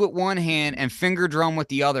keys with one hand and finger drum with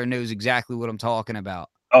the other knows exactly what I'm talking about.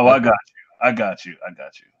 Oh, I got you.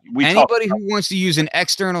 Anybody who wants to use an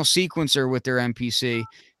external sequencer with their MPC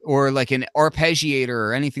or like an arpeggiator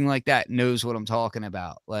or anything like that knows what I'm talking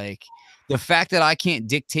about. Like the fact that I can't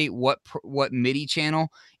dictate what MIDI channel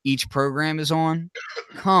each program is on,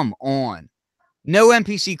 come on. No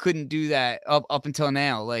MPC couldn't do that up until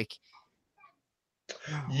now. Like,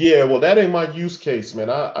 yeah, well, that ain't my use case, man.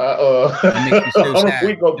 It makes me so sad.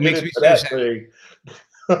 We gonna get into that thing.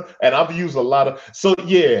 And I've used a lot of. So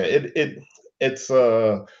yeah, it's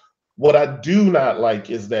what I do not like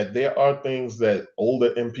is that there are things that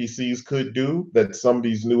older MPCs could do that some of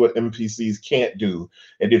these newer MPCs can't do.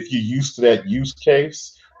 And if you're used to that use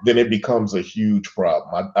case, then it becomes a huge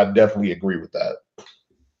problem. I definitely agree with that.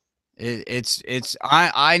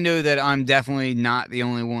 I know that I'm definitely not the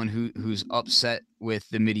only one who's upset with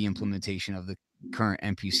the MIDI implementation of the current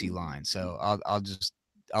MPC line. So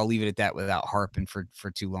I'll leave it at that without harping for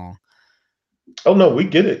too long. Oh no, we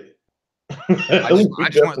get it.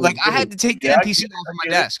 I had to take the MPC off of my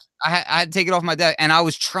desk. I had to take it off my desk, and I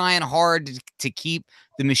was trying hard to keep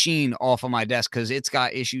the machine off of my desk because it's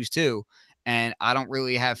got issues too, and I don't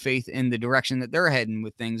really have faith in the direction that they're heading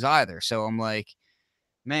with things either. So I'm like,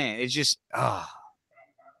 man, it's just how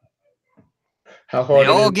hard they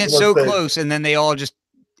all get so close, and then they all just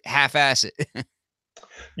half-ass it.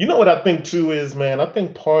 You know what I think too is, man, I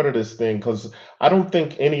think part of this thing, because I don't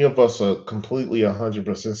think any of us are completely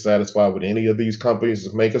 100% satisfied with any of these companies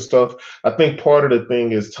that make stuff. I think part of the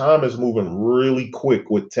thing is time is moving really quick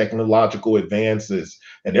with technological advances,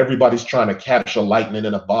 and everybody's trying to capture lightning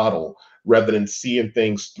in a bottle rather than seeing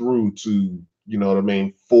things through to, You know what I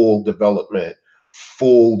mean? Full development,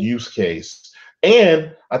 full use case.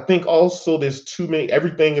 And I think also there's too many,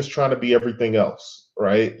 everything is trying to be everything else,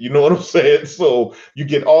 right? You know what I'm saying? So you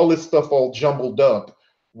get all this stuff all jumbled up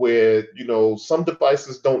where, you know, some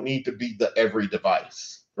devices don't need to be the every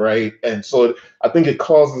device, right? And so I think it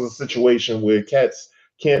causes a situation where cats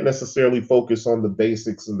can't necessarily focus on the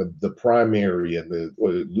basics and the primary and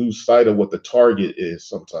or lose sight of what the target is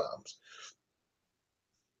sometimes.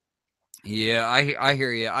 Yeah, I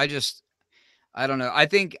hear you. I don't know. I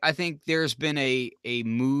think there's been a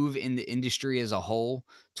move in the industry as a whole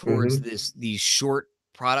towards these short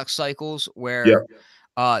product cycles where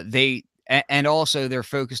and also they're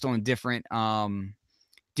focused on different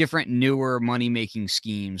newer money making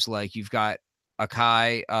schemes. Like you've got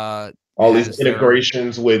Akai all these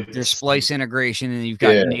integrations with their Splice integration, and you've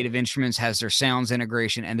got Native Instruments has their sounds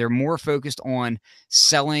integration, and they're more focused on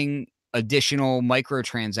selling additional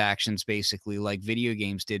microtransactions, basically like video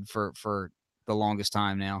games did for the longest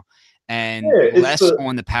time now, and less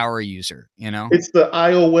on the power user, you know? It's the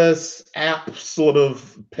iOS app sort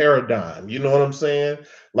of paradigm. You know what I'm saying?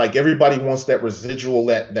 Like everybody wants that residual,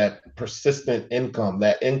 that persistent income,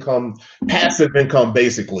 that income, passive income,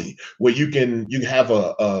 basically, where you have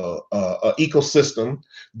a ecosystem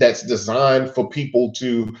that's designed for people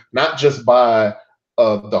to not just buy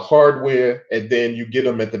the hardware and then you get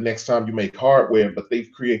them at the next time you make hardware, but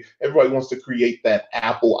everybody wants to create that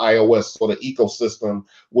Apple iOS sort of ecosystem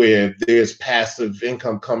where there's passive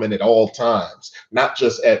income coming at all times, not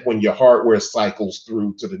just at when your hardware cycles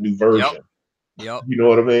through to the new version. Yep. You know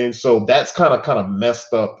what I mean? So that's kind of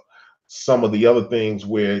messed up some of the other things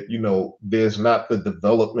where, you know, there's not the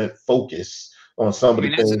development focus on some of the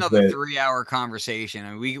that's things. Another 3-hour conversation.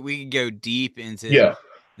 I mean, we could go deep into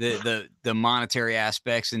the monetary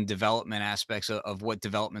aspects and development aspects of what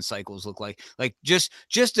development cycles look like. Like just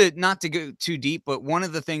to not to go too deep, but one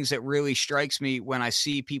of the things that really strikes me when I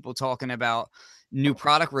see people talking about new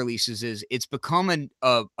product releases is it's become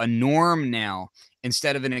a norm now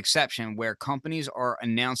instead of an exception, where companies are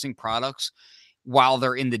announcing products while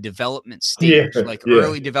they're in the development stage,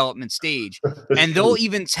 early development stage. And they'll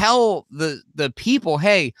even tell the people,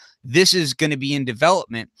 hey, this is going to be in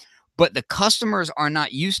development. But the customers are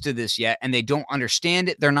not used to this yet, and they don't understand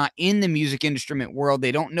it. They're not in the music instrument world.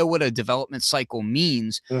 They don't know what a development cycle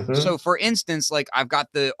means. So, for instance, like I've got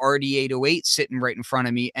the RD808 sitting right in front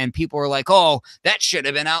of me, and people are like, oh, that should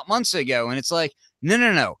have been out months ago. And it's like,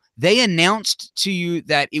 no. They announced to you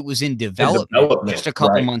that it was in development just a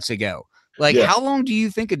couple months ago. Like, how long do you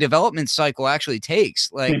think a development cycle actually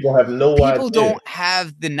takes? Like, people have no idea. People don't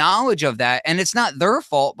have the knowledge of that, and it's not their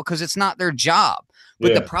fault because it's not their job.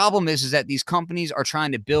 But the problem is that these companies are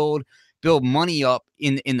trying to build money up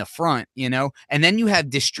in the front, you know, and then you have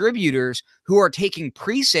distributors who are taking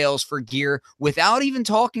pre-sales for gear without even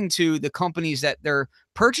talking to the companies that they're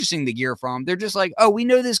purchasing the gear from. They're just like, oh, we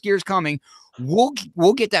know this gear's coming.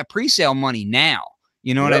 We'll get that pre-sale money now.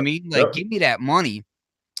 You know what I mean? Like, give me that money.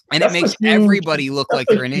 And it makes everybody look like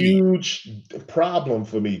they're an idiot. Huge problem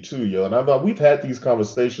for me too, yo. And we've had these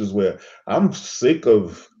conversations where I'm sick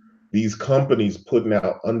of these companies putting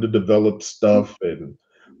out underdeveloped stuff and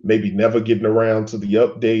maybe never getting around to the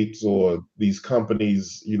updates, or these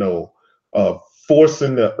companies, you know,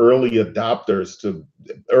 forcing the early adopter,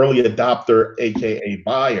 aka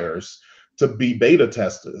buyers, to be beta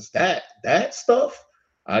testers. That stuff,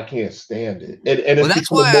 I can't stand it. And it's that's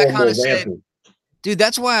why I kind of said, dude,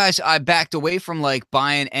 that's why I backed away from like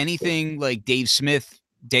buying anything like Dave Smith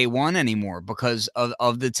day one anymore because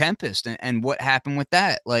of the Tempest and what happened with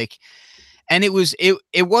that. Like, and it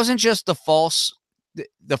wasn't just the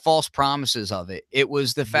false promises of it. It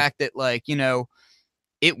was the fact that, like, you know,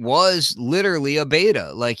 it was literally a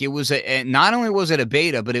beta. Like, it was not only was it a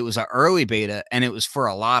beta, but it was an early beta, and it was for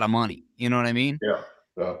a lot of money. You know what I mean?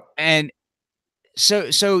 Yeah. And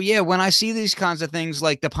so yeah, when I see these kinds of things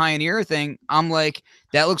like the Pioneer thing, I'm like,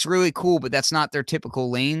 that looks really cool, but that's not their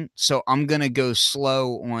typical lane. So I'm gonna go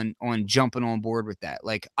slow on jumping on board with that.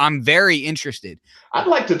 Like, I'm very interested. I'd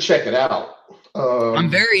like to check it out. I'm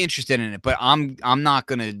very interested in it, but I'm not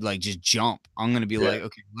gonna like just jump. I'm gonna be like,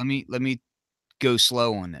 okay, let me go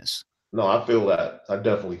slow on this. No, I feel that. I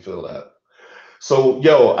definitely feel that. So,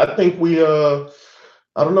 yo, I think we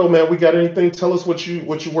I don't know, man. We got anything? Tell us what you're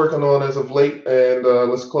working on as of late, and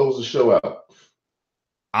let's close the show out.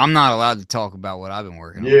 I'm not allowed to talk about what I've been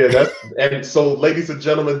working on. Yeah, and so, ladies and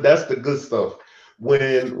gentlemen, that's the good stuff.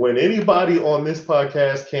 When anybody on this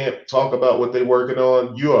podcast can't talk about what they're working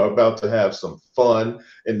on, you are about to have some fun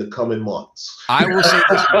in the coming months. I will say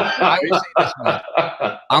this much.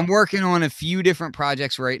 I'm working on a few different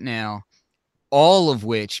projects right now. all of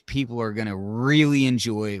which people are going to really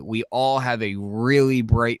enjoy. We all have a really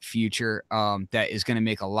bright future that is going to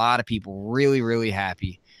make a lot of people really, really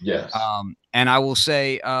happy. Yes. And I will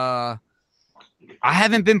say, I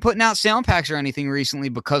haven't been putting out sound packs or anything recently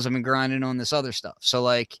because I've been grinding on this other stuff. So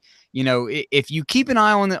like, you know, if you keep an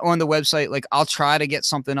eye on the website, like I'll try to get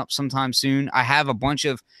something up sometime soon. I have a bunch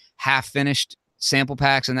of half finished sample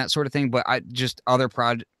packs and that sort of thing, but I just other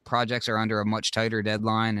projects are under a much tighter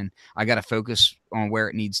deadline and I got to focus on where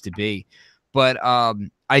it needs to be. But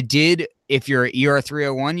I did, if you're an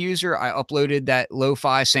ER301 user, I uploaded that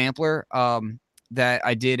lo-fi sampler that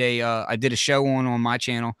I did a show on my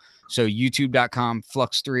channel. So youtube.com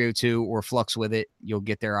Flux302 or Flux with it. You'll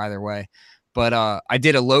get there either way. But I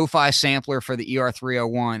did a lo-fi sampler for the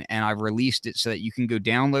ER301 and I've released it so that you can go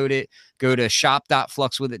download it, go to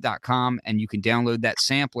shop.fluxwithit.com and you can download that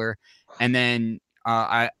sampler. And then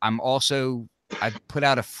I put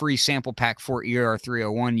out a free sample pack for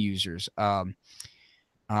ER301 users. I'm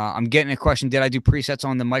getting a question. Did I do presets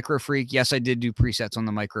on the Micro Freak? Yes, I did do presets on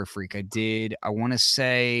the Micro Freak. I want to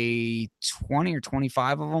say 20 or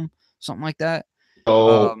 25 of them, something like that.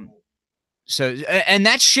 So, and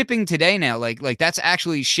that's shipping today now. Like that's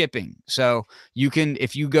actually shipping. So you can,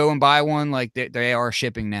 if you go and buy one, like they are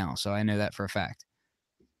shipping now. So I know that for a fact.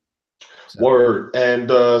 So. Word. And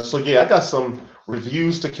so, yeah, I got some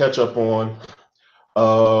reviews to catch up on.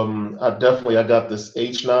 I got this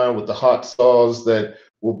H9 with the hot saws that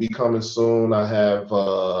will be coming soon. I have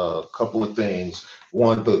a couple of things.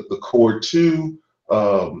 One, the Cord 2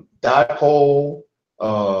 dipole.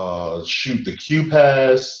 Shoot the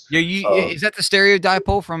Q-Pass. Is that the stereo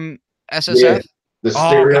dipole from SSF? Yeah, the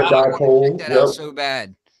stereo dipole. That out so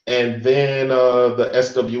bad. And then the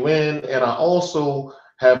SWN, and I also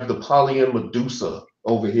have the Polyen Medusa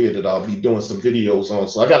over here that I'll be doing some videos on.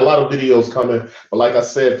 So I got a lot of videos coming, but like I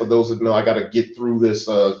said, for those that know, I got to get through this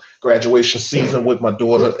graduation season with my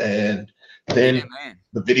daughter, and then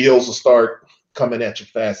the videos will start coming at you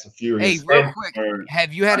fast and furious. Hey, real quick,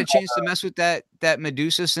 have you had a chance to mess with that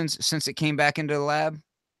Medusa since it came back into the lab?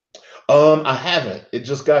 I haven't. It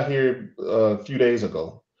just got here a few days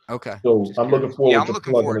ago. Okay. So I'm looking forward to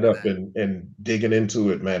plugging it up and digging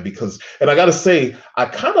into it, man, and I got to say, I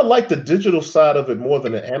kind of like the digital side of it more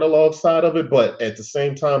than the analog side of it, but at the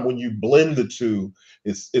same time, when you blend the two,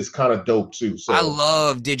 it's kind of dope too. So I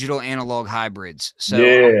love digital analog hybrids. So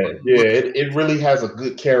it really has a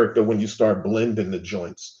good character when you start blending the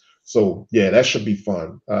joints. So yeah, that should be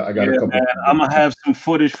fun. I got a couple. Man, I'm gonna have some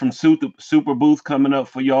footage from Super Booth coming up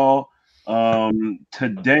for y'all.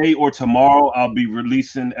 Today or tomorrow, I'll be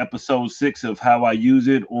releasing episode 6 of how I use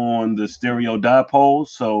it on the stereo dipole.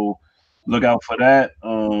 So look out for that.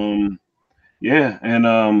 I'll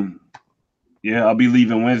be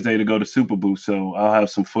leaving Wednesday to go to Super Booth, so I'll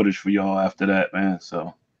have some footage for y'all after that, man.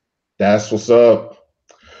 So that's what's up.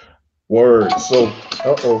 Word. So,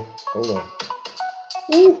 hold on.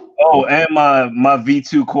 Woo. Oh, and my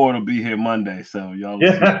V2 cord will be here Monday, so y'all.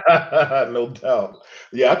 Yeah, no doubt.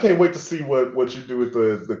 Yeah, I can't wait to see what you do with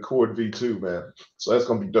the Cord V2, man. So that's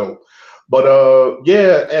gonna be dope. But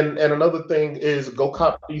and another thing is go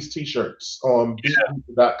cop these t-shirts on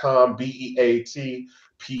beatpeople.com,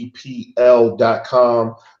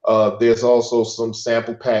 BEATPPL.com. There's also some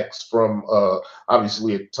sample packs from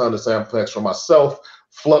obviously a ton of sample packs from myself.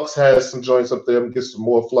 Flux has some joints up there. Get some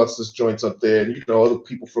more Flux's joints up there, and other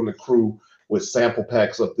people from the crew with sample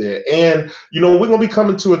packs up there. And we're gonna be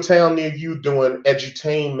coming to a town near you doing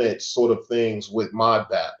edutainment sort of things with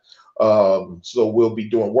ModBap. So we'll be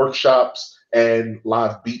doing workshops and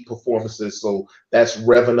live beat performances. So that's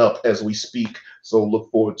revving up as we speak. So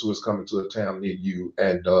look forward to us coming to a town near you.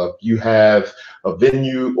 And you have a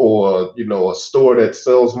venue or a store that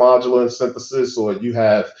sells modular and synthesis, or you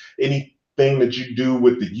have anything that you do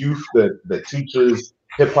with the youth that teaches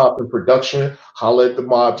hip hop and production, holler at the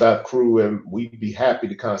ModBap crew, and we'd be happy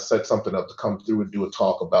to kind of set something up to come through and do a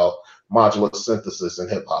talk about modular synthesis and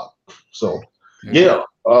hip hop. So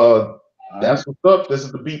that's what's up. This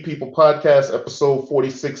is the Beat People Podcast, episode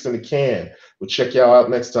 46 in the can. We'll check y'all out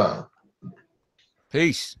next time.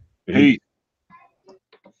 Peace. Peace.